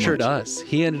movies. He tortured so much. us.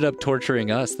 He ended up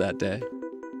torturing us that day.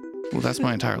 Well, that's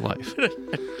my entire life. God,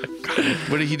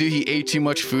 what did he do? He ate too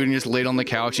much food and just laid on the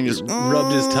couch and just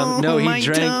rubbed his tummy. No, he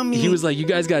drank. Tummy. He was like, "You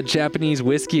guys got Japanese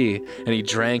whiskey," and he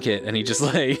drank it, and he just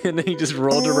like, and then he just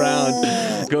rolled around,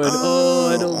 going,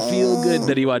 "Oh, I don't feel good."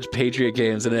 Then he watched Patriot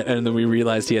Games, and then we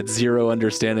realized he had zero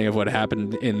understanding of what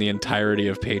happened in the entirety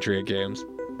of Patriot Games.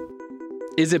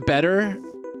 Is it better?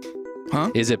 Huh?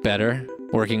 Is it better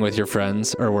working with your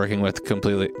friends or working with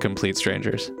complete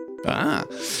strangers?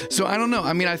 So I don't know.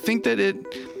 I mean, I think that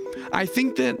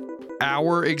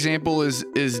our example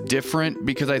is different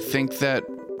because I think that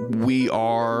we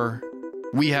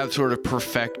have sort of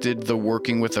perfected the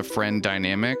working with a friend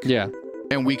dynamic. Yeah.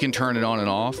 And we can turn it on and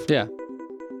off. Yeah.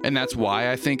 And that's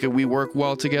why I think that we work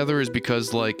well together, is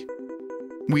because like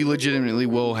we legitimately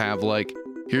will have like,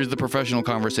 here's the professional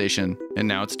conversation and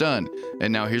now it's done.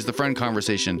 And now here's the friend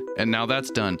conversation and now that's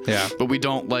done. Yeah. But we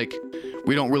don't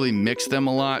really mix them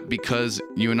a lot because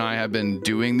you and I have been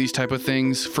doing these type of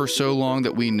things for so long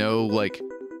that we know like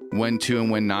when to and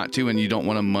when not to, and you don't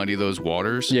want to muddy those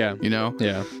waters. Yeah. You know?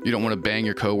 Yeah. You don't want to bang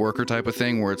your coworker type of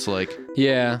thing where it's like,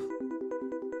 yeah,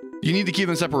 you need to keep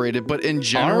them separated. But in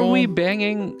general, are we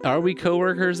banging? Are we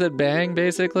coworkers that bang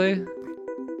basically?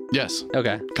 Yes.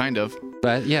 Okay. Kind of.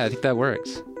 But yeah, I think that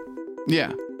works.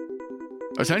 Yeah.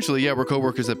 Essentially, yeah, we're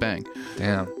coworkers that bang.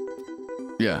 Damn.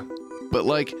 Yeah. But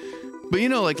you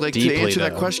know, like Deeply, to answer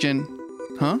that though. question,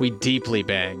 huh? We deeply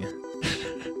bang.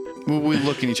 We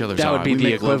look in each other's That eye. would be We the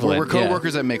make love. equivalent, We're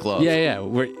coworkers that make love. Yeah, yeah.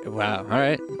 Wow. All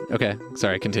right. Okay.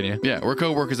 Sorry. Continue. Yeah, we're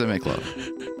coworkers that make love.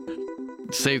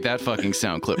 Save that fucking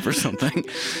sound clip for something.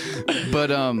 But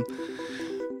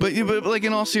like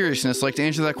in all seriousness, like to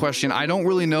answer that question, I don't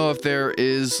really know if there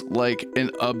is like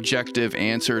an objective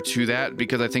answer to that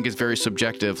because I think it's very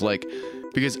subjective. Like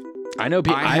because I know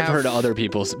I've heard other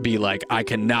people be like, I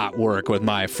cannot work with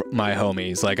my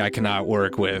homies. Like I cannot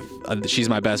work with. She's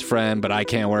my best friend, but I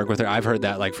can't work with her. I've heard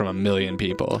that like from a million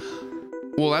people.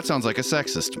 Well, that sounds like a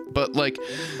sexist, but like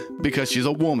because she's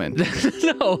a woman.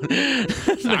 No, I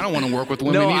don't want to work with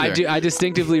women either. I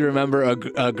distinctly remember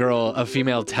a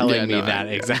female telling me that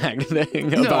exact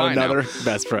thing about another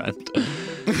best friend.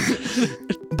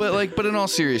 But in all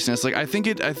seriousness, like I think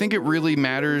it really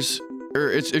matters,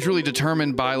 or it's really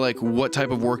determined by like what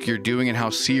type of work you're doing and how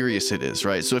serious it is,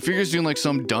 right? So if you're just doing like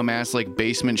some dumbass like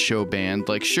basement show band,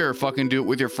 like sure, fucking do it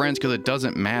with your friends because it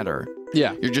doesn't matter.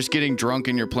 Yeah. You're just getting drunk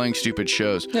and you're playing stupid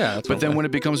shows. Yeah. But then when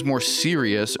it becomes more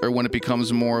serious, or when it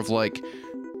becomes more of like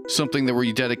something that where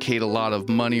you dedicate a lot of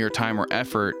money or time or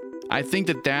effort, I think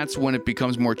that that's when it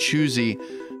becomes more choosy.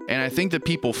 And I think that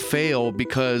people fail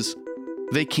because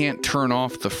they can't turn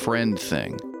off the friend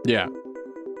thing. Yeah.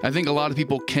 I think a lot of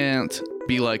people can't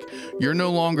be like, you're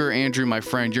no longer Andrew, my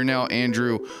friend. You're now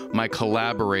Andrew, my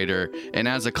collaborator. And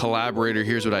as a collaborator,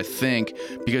 here's what I think,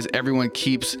 because everyone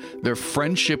keeps their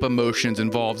friendship emotions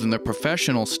involved in their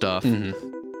professional stuff. And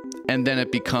then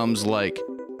it becomes like,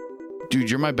 dude,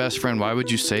 you're my best friend. Why would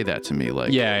you say that to me?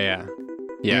 Like, Yeah.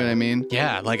 You know what I mean?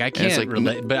 Yeah, like I can't like,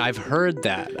 relate, but I've heard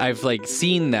that. I've like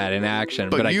seen that in action,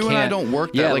 but I you can't. and I don't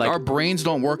work that. Yeah, like our brains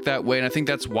don't work that way, and I think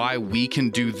that's why we can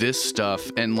do this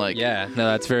stuff. And like, yeah, no,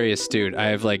 that's very astute. I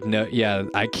have like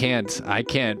I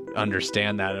can't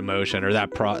understand that emotion or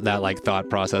that like thought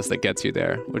process that gets you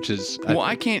there, which is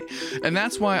I can't, and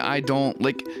that's why I don't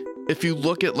like. If you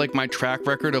look at like my track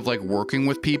record of like working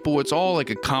with people, it's all like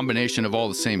a combination of all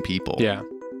the same people. Yeah.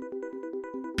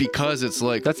 Because it's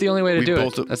like that's the only way to do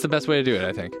it. That's the best way to do it,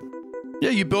 I think. Yeah,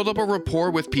 you build up a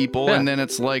rapport with people, and then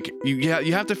it's like you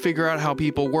have to figure out how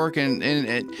people work, and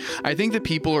I think that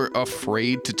people are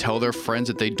afraid to tell their friends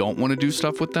that they don't want to do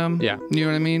stuff with them. Yeah, you know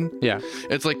what I mean? Yeah,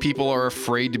 it's like people are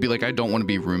afraid to be like, I don't want to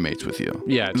be roommates with you.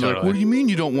 Yeah, totally. Like, what do you mean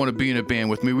you don't want to be in a band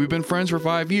with me? We've been friends for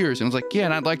 5 years, and it's like, yeah,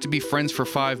 and I'd like to be friends for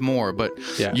 5 more, but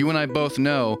you and I both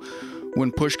know when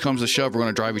push comes to shove, we're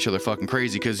gonna drive each other fucking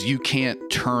crazy because you can't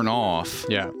turn off.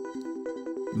 Yeah.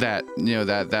 That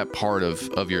that part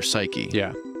of your psyche.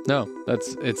 Yeah. No,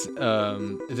 it's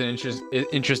an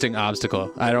interesting obstacle.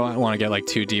 I don't want to get like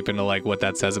too deep into like what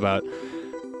that says about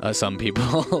some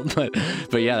people,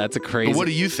 but yeah, that's a crazy. But what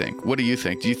do you think?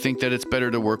 Do you think that it's better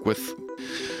to work with?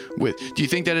 Do you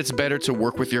think that it's better to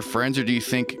work with your friends, or do you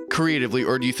think creatively,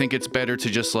 or do you think it's better to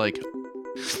just like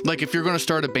if you're going to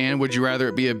start a band, would you rather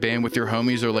it be a band with your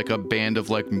homies or like a band of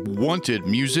like wanted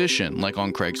musician, like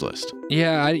on Craigslist?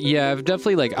 Yeah, I've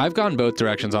definitely I've gone both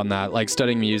directions on that, like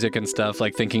studying music and stuff,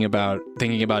 like thinking about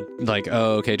like,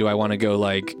 oh, okay, do I want to go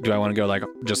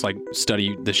just like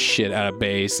study the shit out of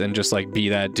bass and just like be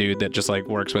that dude that just like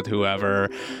works with whoever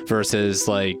versus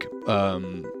like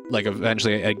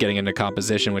eventually getting into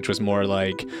composition, which was more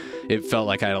like, it felt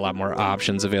like I had a lot more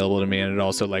options available to me, and it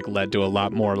also like led to a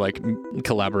lot more like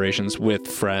collaborations with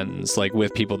friends, like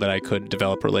with people that I could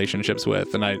develop relationships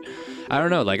with. And I don't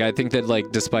know, like I think that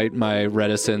like despite my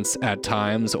reticence at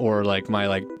times, or like my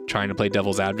like trying to play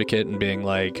devil's advocate and being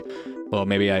like, well,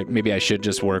 maybe I should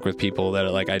just work with people that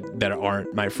are that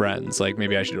aren't my friends. Like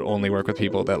maybe I should only work with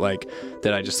people that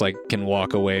I just like can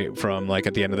walk away from like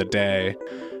at the end of the day,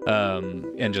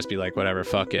 and just be like, whatever,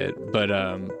 fuck it. But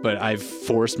I've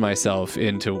forced myself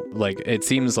into like, it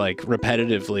seems like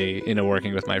repetitively into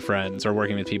working with my friends or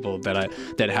working with people that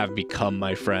have become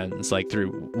my friends, like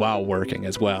while working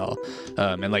as well,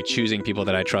 and like choosing people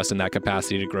that I trust in that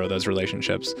capacity to grow those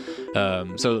relationships.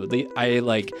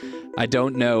 I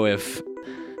don't know if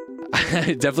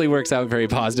it definitely works out very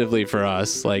positively for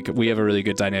us. Like we have a really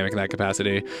good dynamic in that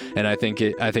capacity, and I think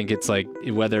it's like,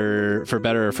 whether for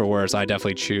better or for worse, I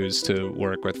definitely choose to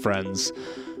work with friends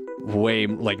way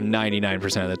like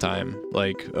 99% of the time,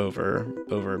 like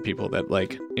over people that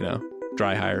like, you know,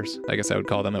 dry hires, I guess I would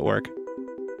call them at work.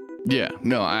 Yeah,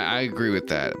 no, I agree with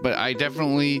that, but I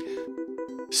definitely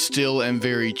still am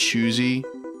very choosy.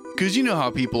 Because you know how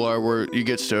people are, where you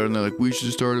get started and they're like, we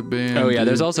should start a band. Oh yeah, dude.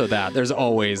 There's also that. There's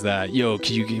always that. Yo,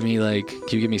 can you give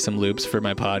me some loops for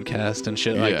my podcast and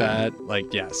shit like that?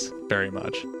 Like, yes, very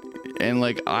much. And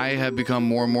like, I have become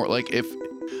more and more like, if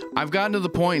I've gotten to the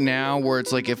point now where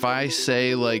it's like, if I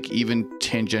say like even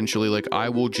tangentially like I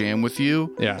will jam with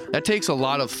you, that takes a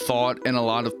lot of thought and a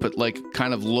lot of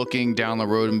kind of looking down the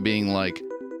road and being like,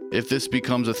 if this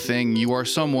becomes a thing, you are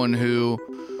someone who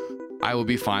I will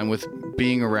be fine with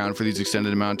being around for these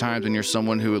extended amount of times, and you're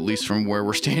someone who, at least from where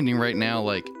we're standing right now,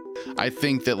 like I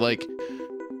think that like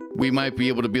we might be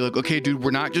able to be like, okay, dude, we're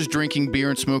not just drinking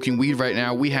beer and smoking weed right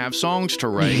now. We have songs to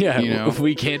write. Yeah, you know,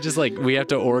 we can't just like, we have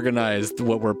to organize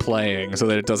what we're playing so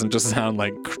that it doesn't just sound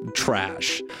like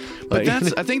trash. But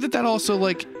I think that also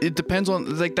like, it depends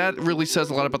on like, that really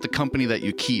says a lot about the company that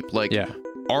you keep. Like,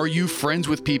 are you friends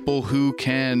with people who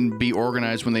can be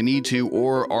organized when they need to,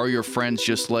 or are your friends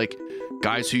just like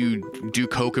guys who you do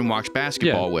coke and watch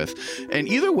basketball with? And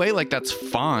either way, like that's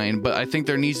fine, but I think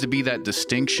there needs to be that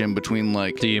distinction between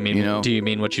like, do you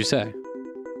mean what you say?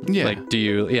 Yeah. Like, do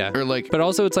you, or like, but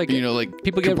also it's like, you know, like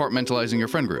people compartmentalizing your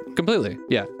friend group. Completely.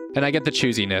 Yeah. And I get the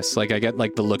choosiness. Like I get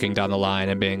like the looking down the line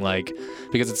and being like,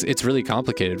 because it's really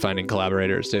complicated finding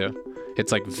collaborators too.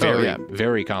 It's like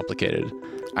very complicated.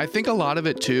 I think a lot of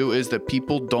it too is that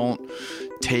people don't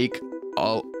take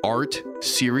art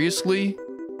seriously.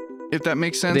 if that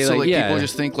makes sense. They, So like, like yeah. people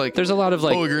just think like, There's a lot of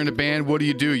like, oh, you're in a band. What do?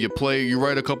 You play, you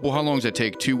write a couple. How long does that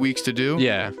take? 2 weeks to do?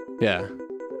 yeah.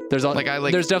 There's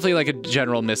there's definitely like a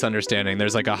general misunderstanding.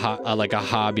 There's like a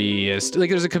hobbyist, like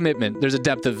there's a commitment. There's a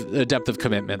depth of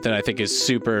commitment that I think is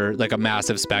super, like a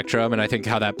massive spectrum. And I think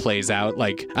how that plays out,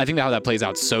 how that plays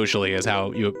out socially is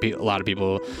how a lot of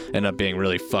people end up being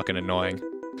really fucking annoying.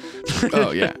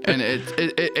 Oh yeah, and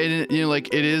it you know,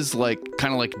 like it is like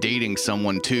kind of like dating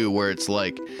someone too, where it's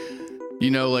like, you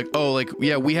know, like, oh, like,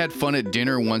 yeah, we had fun at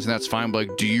dinner once and that's fine, but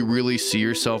like, do you really see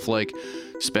yourself like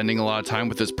spending a lot of time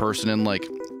with this person and like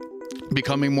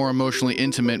becoming more emotionally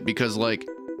intimate? Because like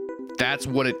that's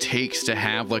what it takes to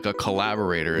have like a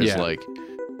collaborator, is like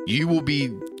you will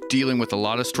be dealing with a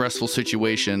lot of stressful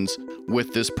situations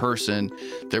with this person.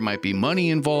 There might be money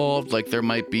involved, like there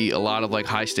might be a lot of like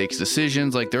high stakes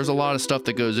decisions, like there's a lot of stuff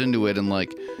that goes into it, and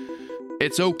like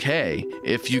it's okay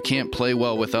if you can't play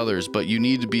well with others, but you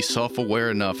need to be self-aware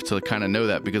enough to kind of know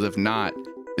that, because if not,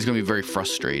 it's going to be very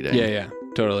frustrating. Yeah,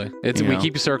 totally. We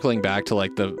keep circling back to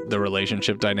like the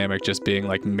relationship dynamic just being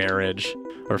like marriage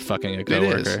or fucking a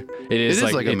coworker. It is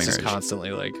like a marriage. Just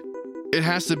constantly like, it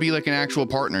has to be like an actual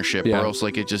partnership, or else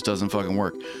like it just doesn't fucking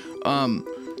work.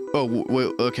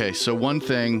 Okay, so one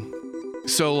thing,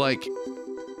 so like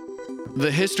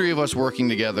the history of us working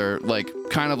together, like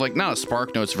kind of like not a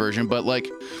Spark Notes version, but like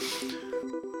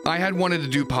I had wanted to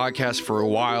do podcasts for a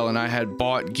while, and I had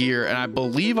bought gear, and I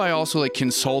believe I also like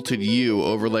consulted you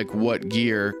over like what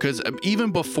gear, because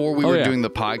even before we were doing the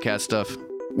podcast stuff,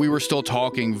 we were still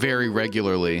talking very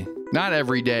regularly, not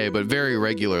every day, but very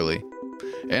regularly.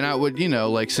 And I would, you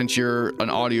know, like, since you're an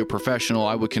audio professional,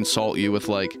 I would consult you with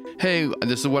like, hey,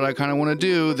 this is what I kind of want to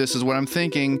do. This is what I'm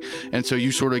thinking. And so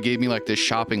you sort of gave me like this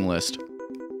shopping list.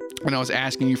 And I was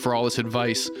asking you for all this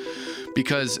advice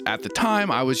because at the time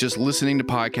I was just listening to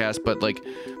podcasts, but like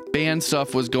band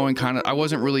stuff was going kind of, I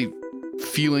wasn't really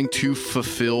feeling too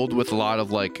fulfilled with a lot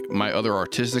of like my other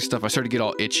artistic stuff. I started to get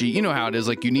all itchy. You know how it is,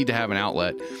 like you need to have an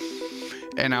outlet.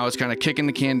 And I was kind of kicking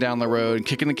the can down the road,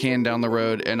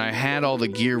 and I had all the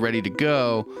gear ready to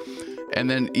go. And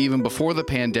then even before the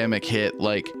pandemic hit,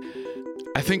 like,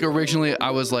 I think originally I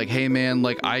was like, hey man,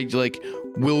 like,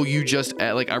 will you just,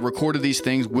 I recorded these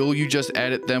things. Will you just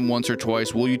edit them once or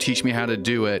twice? Will you teach me how to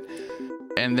do it?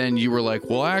 And then you were like,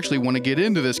 well, I actually want to get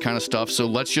into this kind of stuff, so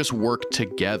let's just work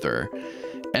together.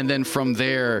 And then from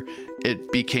there, it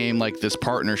became like this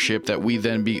partnership that we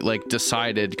then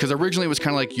decided, because originally it was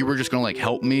kind of like you were just going to like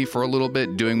help me for a little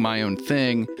bit doing my own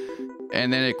thing.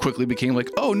 And then it quickly became like,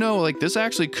 oh no, like this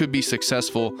actually could be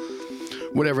successful,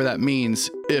 whatever that means,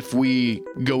 if we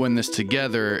go in this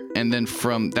together. And then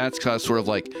that's kind of sort of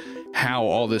like how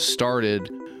all this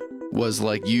started, was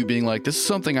like you being like, this is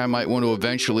something I might want to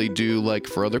eventually do like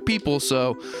for other people.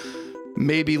 So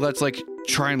maybe let's like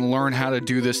try and learn how to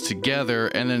do this together.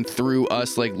 And then through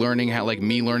us like learning how, like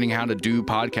me learning how to do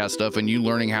podcast stuff and you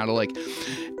learning how to like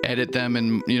edit them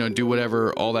and, you know, do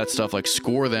whatever, all that stuff, like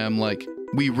score them, like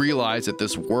we realize that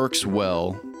this works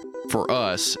well for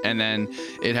us. And then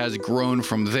it has grown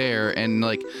from there. And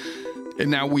like, and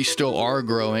now we still are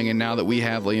growing. And now that we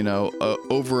have, you know,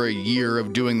 over a year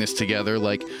of doing this together,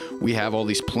 like we have all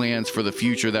these plans for the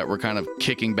future that we're kind of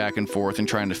kicking back and forth and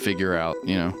trying to figure out,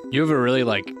 you know. You have a really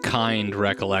like kind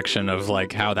recollection of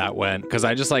like how that went. Cause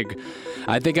I just like,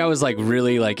 I think I was like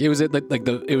really like, it was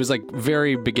like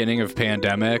very beginning of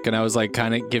pandemic. And I was like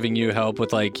kind of giving you help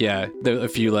with like, a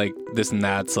few like this and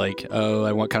that's like, oh,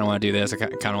 I kind of want to do this. I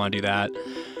kind of want to do that.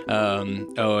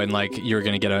 And like you're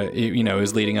gonna get it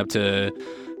was leading up to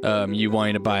you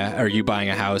wanting to buy, or you buying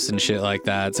a house and shit like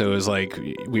that. So it was like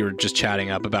we were just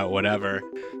chatting up about whatever.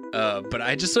 But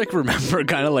I just like remember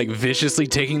kind of like viciously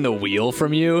taking the wheel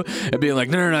from you and being like,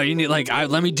 no, you need like,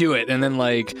 let me do it. And then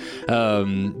like,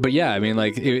 but yeah, I mean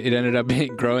like it ended up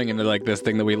growing into like this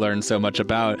thing that we learned so much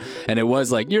about. And it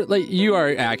was like, you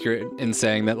are accurate in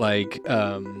saying that like,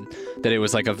 that it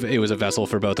was a vessel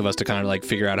for both of us to kind of like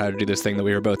figure out how to do this thing that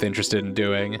we were both interested in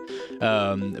doing.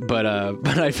 But I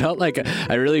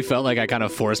really felt like I kind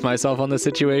of forced myself on the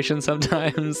situation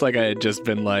sometimes. Like I had just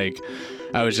been like,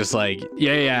 I was just like,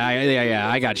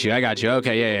 I got you.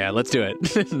 Okay, yeah, let's do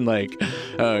it. And like,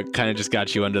 kind of just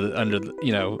got you under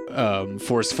the,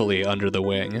 forcefully under the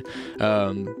wing.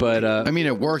 But I mean,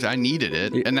 it worked. I needed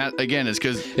it, and that again is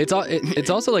because it's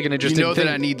also like an interesting. You know thing.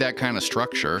 that I need that kind of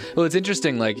structure. Well, it's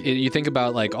interesting. Like you think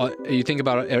about like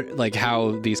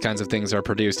how these kinds of things are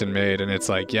produced and made, and it's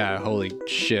like, yeah, holy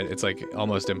shit, it's like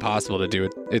almost impossible to do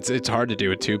it. It's hard to do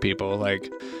with two people, like,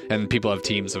 and people have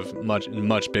teams of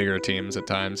much bigger teams at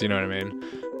times, you know what I mean,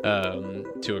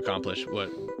 to accomplish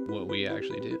what we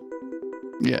actually do.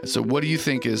 Yeah. So what do you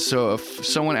think is, so if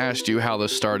someone asked you how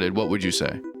this started, what would you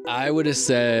say? I would have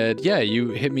said, yeah, you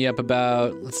hit me up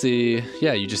about,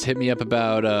 you just hit me up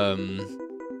about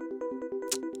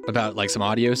like some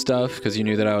audio stuff, because you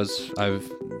knew that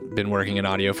I've been working in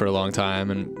audio for a long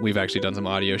time, and we've actually done some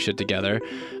audio shit together.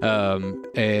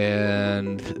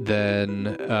 And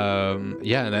then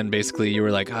basically you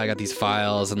were like, oh, I got these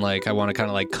files and like I want to kind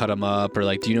of like cut them up, or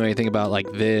like, do you know anything about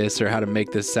like this, or how to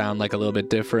make this sound like a little bit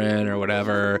different or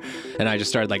whatever? And I just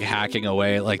started like hacking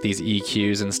away at like these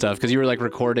EQs and stuff, because you were like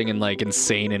recording in like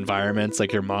insane environments,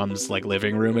 like your mom's like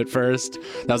living room at first.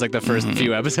 That was like the first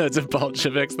few episodes of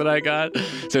Bolsheviks that I got.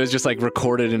 So it was just like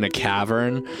recorded in a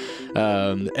cavern.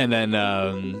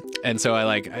 And so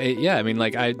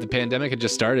the pandemic had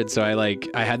just started. So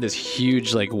I had this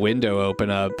huge like window open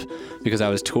up because I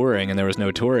was touring, and there was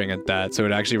no touring at that. So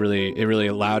it actually really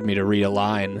allowed me to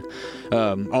realign.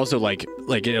 Also like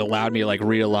it allowed me to like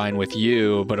realign with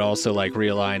you, but also like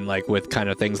realign like with kind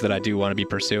of things that I do want to be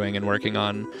pursuing and working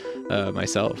on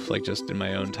myself, like just in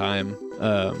my own time.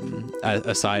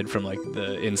 Aside from like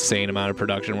the insane amount of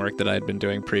production work that I'd been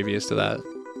doing previous to that.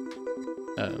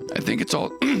 I think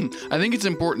it's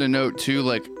important to note too,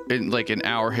 like in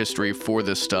our history for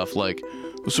this stuff, like,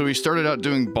 so we started out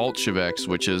doing Bolsheviks,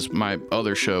 which is my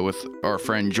other show with our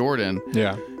friend Jordan.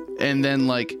 Yeah. And then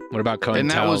like, what about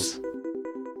COINTEL's?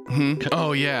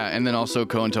 Oh yeah. And then also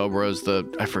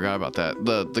COINTELBROS, I forgot about that.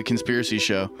 The conspiracy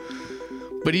show.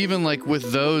 But even like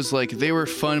with those, like they were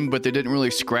fun, but they didn't really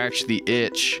scratch the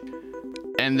itch.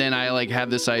 And then I like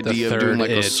had this idea of doing like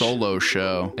a solo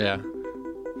show. Yeah.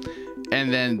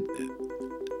 And then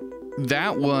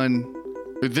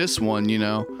this one, you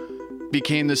know,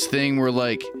 became this thing where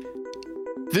like,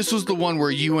 this was the one where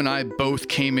you and I both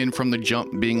came in from the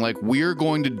jump being like, we're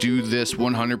going to do this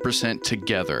 100%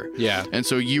 together. Yeah. And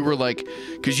so you were like,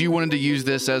 because you wanted to use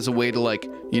this as a way to like,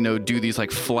 you know, do these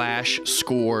like flash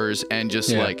scores and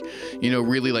just like, you know,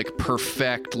 really like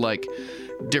perfect like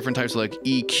different types of like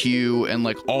EQ and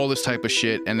like all this type of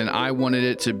shit. And then I wanted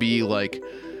it to be like,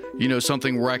 you know,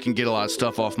 something where I can get a lot of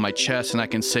stuff off my chest and I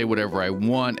can say whatever I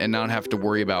want and not have to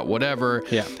worry about whatever.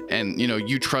 Yeah. And, you know,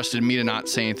 you trusted me to not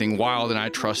say anything wild, and I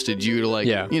trusted you to like,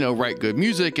 you know, write good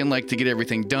music and like to get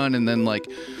everything done. And then like,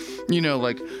 you know,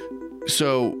 like,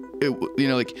 so it, you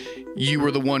know, like you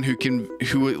were the one who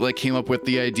like came up with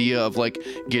the idea of like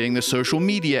getting the social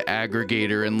media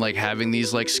aggregator and like having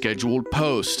these like scheduled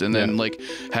posts and then like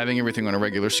having everything on a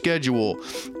regular schedule.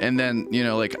 And then, you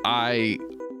know, like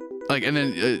and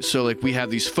then so like we have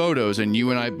these photos and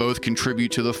you and I both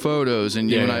contribute to the photos,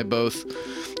 and you and I both,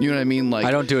 you know what I mean? Like,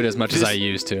 I don't do it as much as I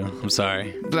used to. I'm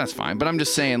sorry. But that's fine. But I'm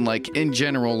just saying, like, in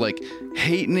general, like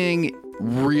Hatening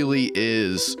really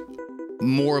is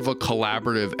more of a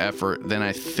collaborative effort than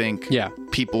I think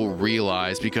people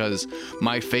realize, because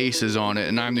my face is on it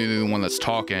and I'm the only one that's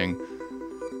talking.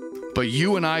 But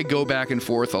you and I go back and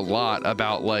forth a lot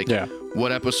about like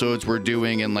what episodes we're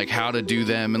doing and like how to do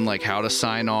them and like how to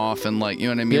sign off and like, you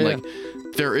know what I mean? Like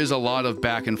there is a lot of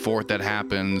back and forth that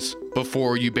happens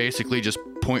before you basically just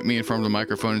point me in front of the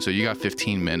microphone and say, you got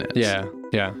 15 minutes. Yeah.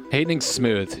 Yeah. Hatening's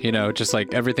smooth, you know, just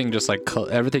like everything just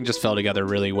fell together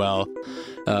really well.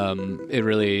 It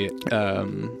really,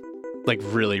 like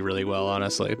really, really well,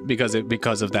 honestly, because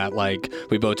of that, like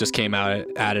we both just came out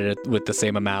at it with the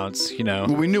same amounts, you know.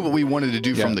 Well, we knew what we wanted to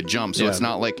do from the jump, so it's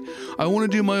not like I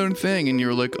want to do my own thing and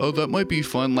you're like, oh, that might be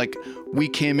fun. Like we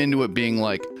came into it being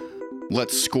like,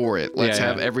 let's score it. Let's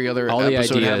have every other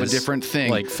episode have a different thing.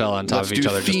 Like fell on top of each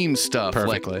other. Let's do theme stuff.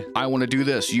 Perfectly. Like I want to do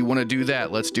this. You want to do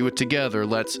that. Let's do it together.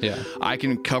 I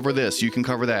can cover this. You can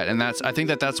cover that. And I think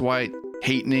that's why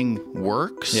Hatening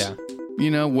works. Yeah.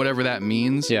 You know, whatever that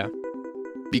means. Yeah.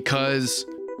 Because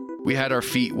we had our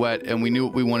feet wet and we knew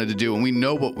what we wanted to do and we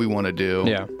know what we want to do.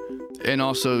 Yeah. And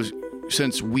also,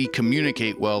 since we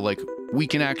communicate well, like we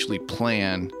can actually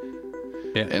plan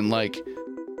and like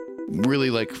really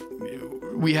like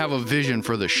we have a vision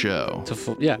for the show.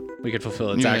 We could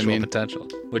fulfill its actual potential,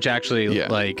 which actually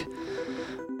like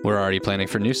we're already planning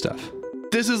for new stuff.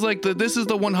 This is the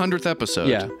 100th episode.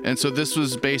 Yeah. And so this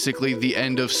was basically the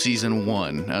end of season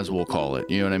 1, as we'll call it.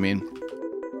 You know what I mean?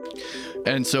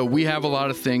 And so we have a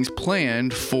lot of things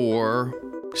planned for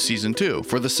season 2,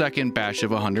 for the second batch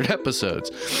of 100 episodes,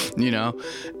 you know?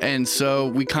 And so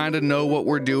we kind of know what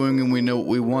we're doing and we know what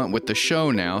we want with the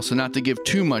show now. So not to give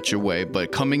too much away,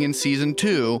 but coming in season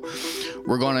 2,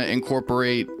 we're going to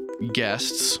incorporate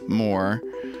guests more.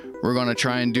 We're going to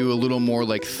try and do a little more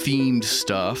like themed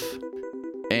stuff.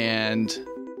 And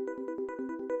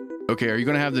okay, are you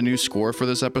going to have the new score for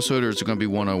this episode, or is it going to be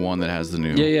 101 that has the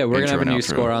new? Yeah, we're going to have a new outro?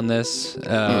 score on this,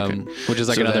 which is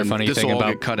like So another then funny this thing will all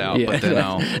about get cut out, but then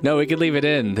I'll. No, we could leave it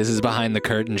in. This is behind the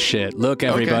curtain shit. Look,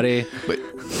 everybody. But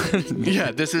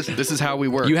yeah, this is how we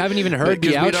work. You haven't even heard the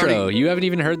Because we'd outro. already- You haven't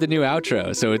even heard the new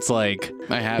outro. So it's like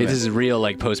I haven't. this is real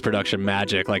like post-production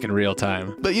magic, like in real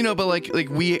time. But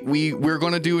we're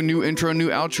gonna do a new intro, new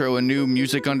outro, and new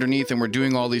music underneath, and we're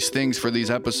doing all these things for these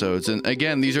episodes. And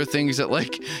again, these are things that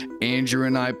like Andrew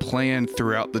and I plan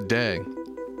throughout the day.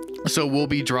 So we'll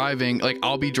be driving, like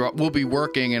we'll be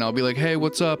working, and I'll be like, hey,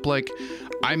 what's up? Like,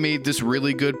 I made this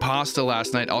really good pasta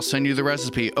last night. I'll send you the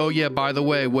recipe. Oh yeah, by the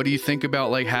way, what do you think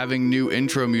about like having new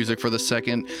intro music for the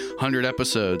second 100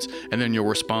 episodes? And then you'll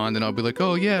respond, and I'll be like,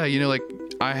 oh yeah, like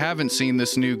I haven't seen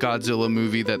this new Godzilla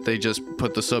movie that they just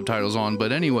put the subtitles on,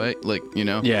 but anyway, like,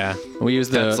 Yeah, we use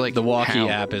That's like the walkie how-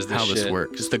 app is how this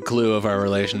works. It's the glue of our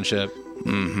relationship.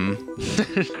 Mm-hmm.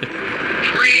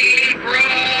 Free bro!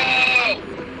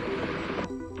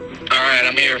 Alright,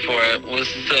 I'm here for it.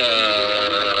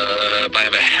 I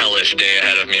have a hellish day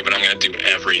ahead of me, but I'm gonna do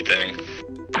everything.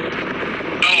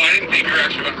 Oh, I didn't think you were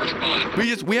actually gonna respond.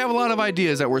 We have a lot of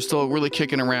ideas that we're still really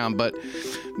kicking around, but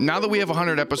now that we have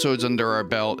 100 episodes under our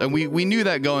belt, and we knew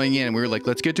that going in, we were like,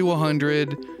 let's get to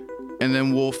 100, and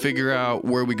then we'll figure out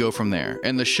where we go from there.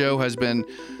 And the show has been,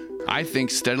 I think,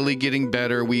 steadily getting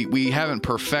better. We haven't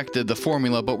perfected the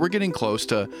formula, but we're getting close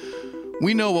to.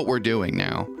 We know what we're doing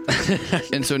now.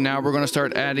 And so now we're going to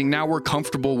start adding. Now we're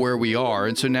comfortable where we are.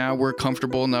 And so now we're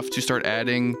comfortable enough to start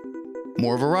adding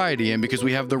more variety in, because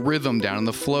we have the rhythm down and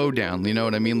the flow down. You know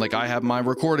what I mean? Like, I have my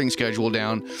recording schedule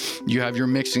down. You have your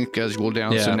mixing schedule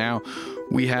down. Yeah. So now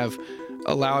we have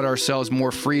allowed ourselves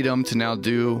more freedom to now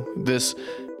do this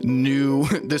new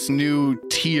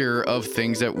tier of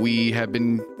things that we have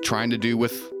been trying to do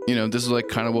with, this is like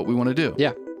kind of what we want to do.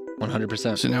 Yeah,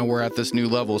 100%. So now we're at this new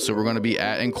level. So we're going to be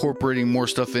incorporating more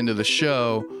stuff into the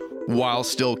show while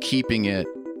still keeping it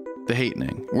the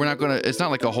Hatening. It's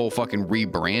not like a whole fucking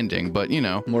rebranding, but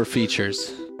More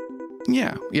features.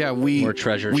 Yeah. More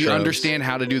treasure We troves. understand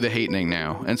how to do the Hatening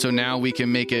now. And so now we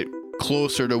can make it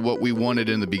closer to what we wanted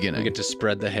in the beginning. We get to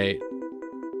spread the hate.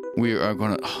 We are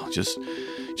going to just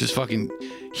fucking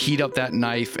heat up that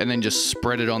knife and then just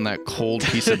spread it on that cold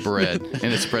piece of bread. And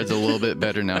it spreads a little bit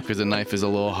better now because the knife is a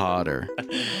little hotter.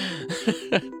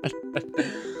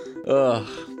 Ugh.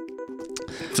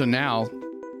 So now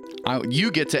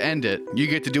you get to end it. You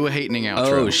get to do a Hatening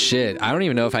outro. Oh shit! I don't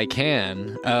even know if I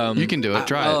can. You can do it.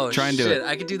 Try it. Try and do it.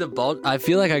 I could do the I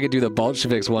feel like I could do the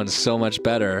Bolsheviks one so much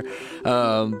better.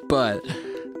 But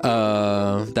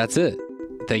that's it.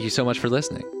 Thank you so much for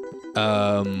listening.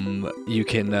 You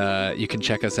can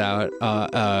check us out.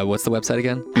 What's the website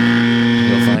again?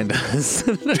 You'll find us.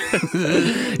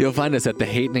 You'll find us at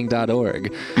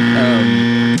thehatening.org.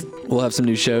 We'll have some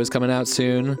new shows coming out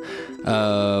soon.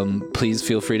 Please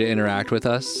feel free to interact with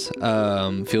us.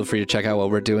 Feel free to check out what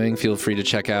we're doing. Feel free to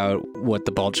check out what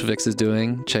the Bolsheviks is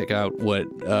doing. Check out what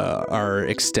our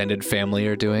extended family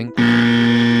are doing.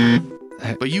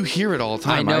 But you hear it all the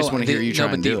time. I know. I just want to hear you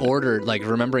try and do the order, like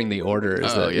remembering the order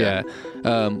is yeah.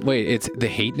 Wait, it's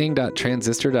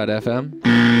thehatening.transistor.fm?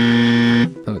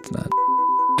 Oh, it's not.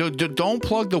 Don't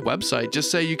plug the website. Just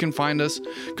say you can find us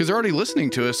because they're already listening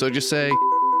to us. So just say,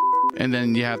 and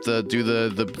then you have to do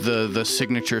the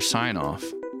signature sign off.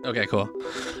 Okay, cool.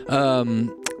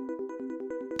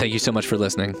 Thank you so much for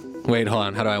listening. Wait, hold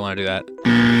on. How do I want to do that?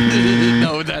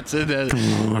 No, that's it.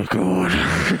 Oh my god.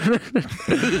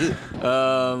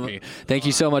 Thank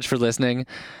you so much for listening.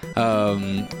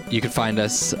 You can find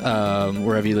us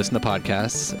wherever you listen to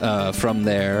podcasts. From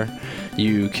there,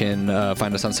 you can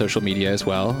find us on social media as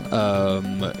well.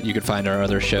 You can find our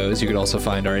other shows. You can also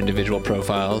find our individual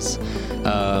profiles.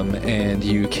 And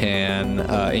you can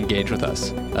engage with us.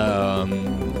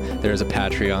 There's a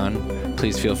Patreon.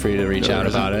 Please feel free to reach out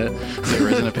about it. There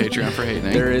isn't a Patreon for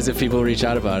Hatening. There is if people reach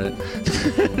out about it.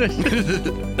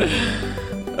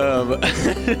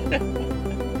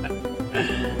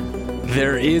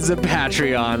 There is a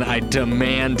Patreon. I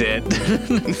demand it.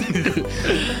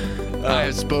 I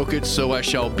have spoke it, so I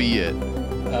shall be it.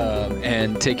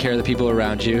 And take care of the people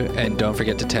around you, and don't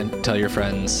forget to tell your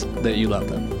friends that you love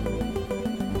them.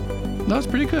 That's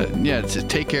pretty good. Yeah, to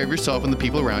take care of yourself and the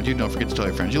people around you. Don't forget to tell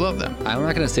your friends you love them. I'm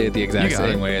not going to say it the exact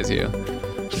same way as you.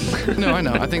 No, I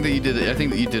know. I think that you did it. I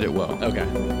think that you did it well. Okay.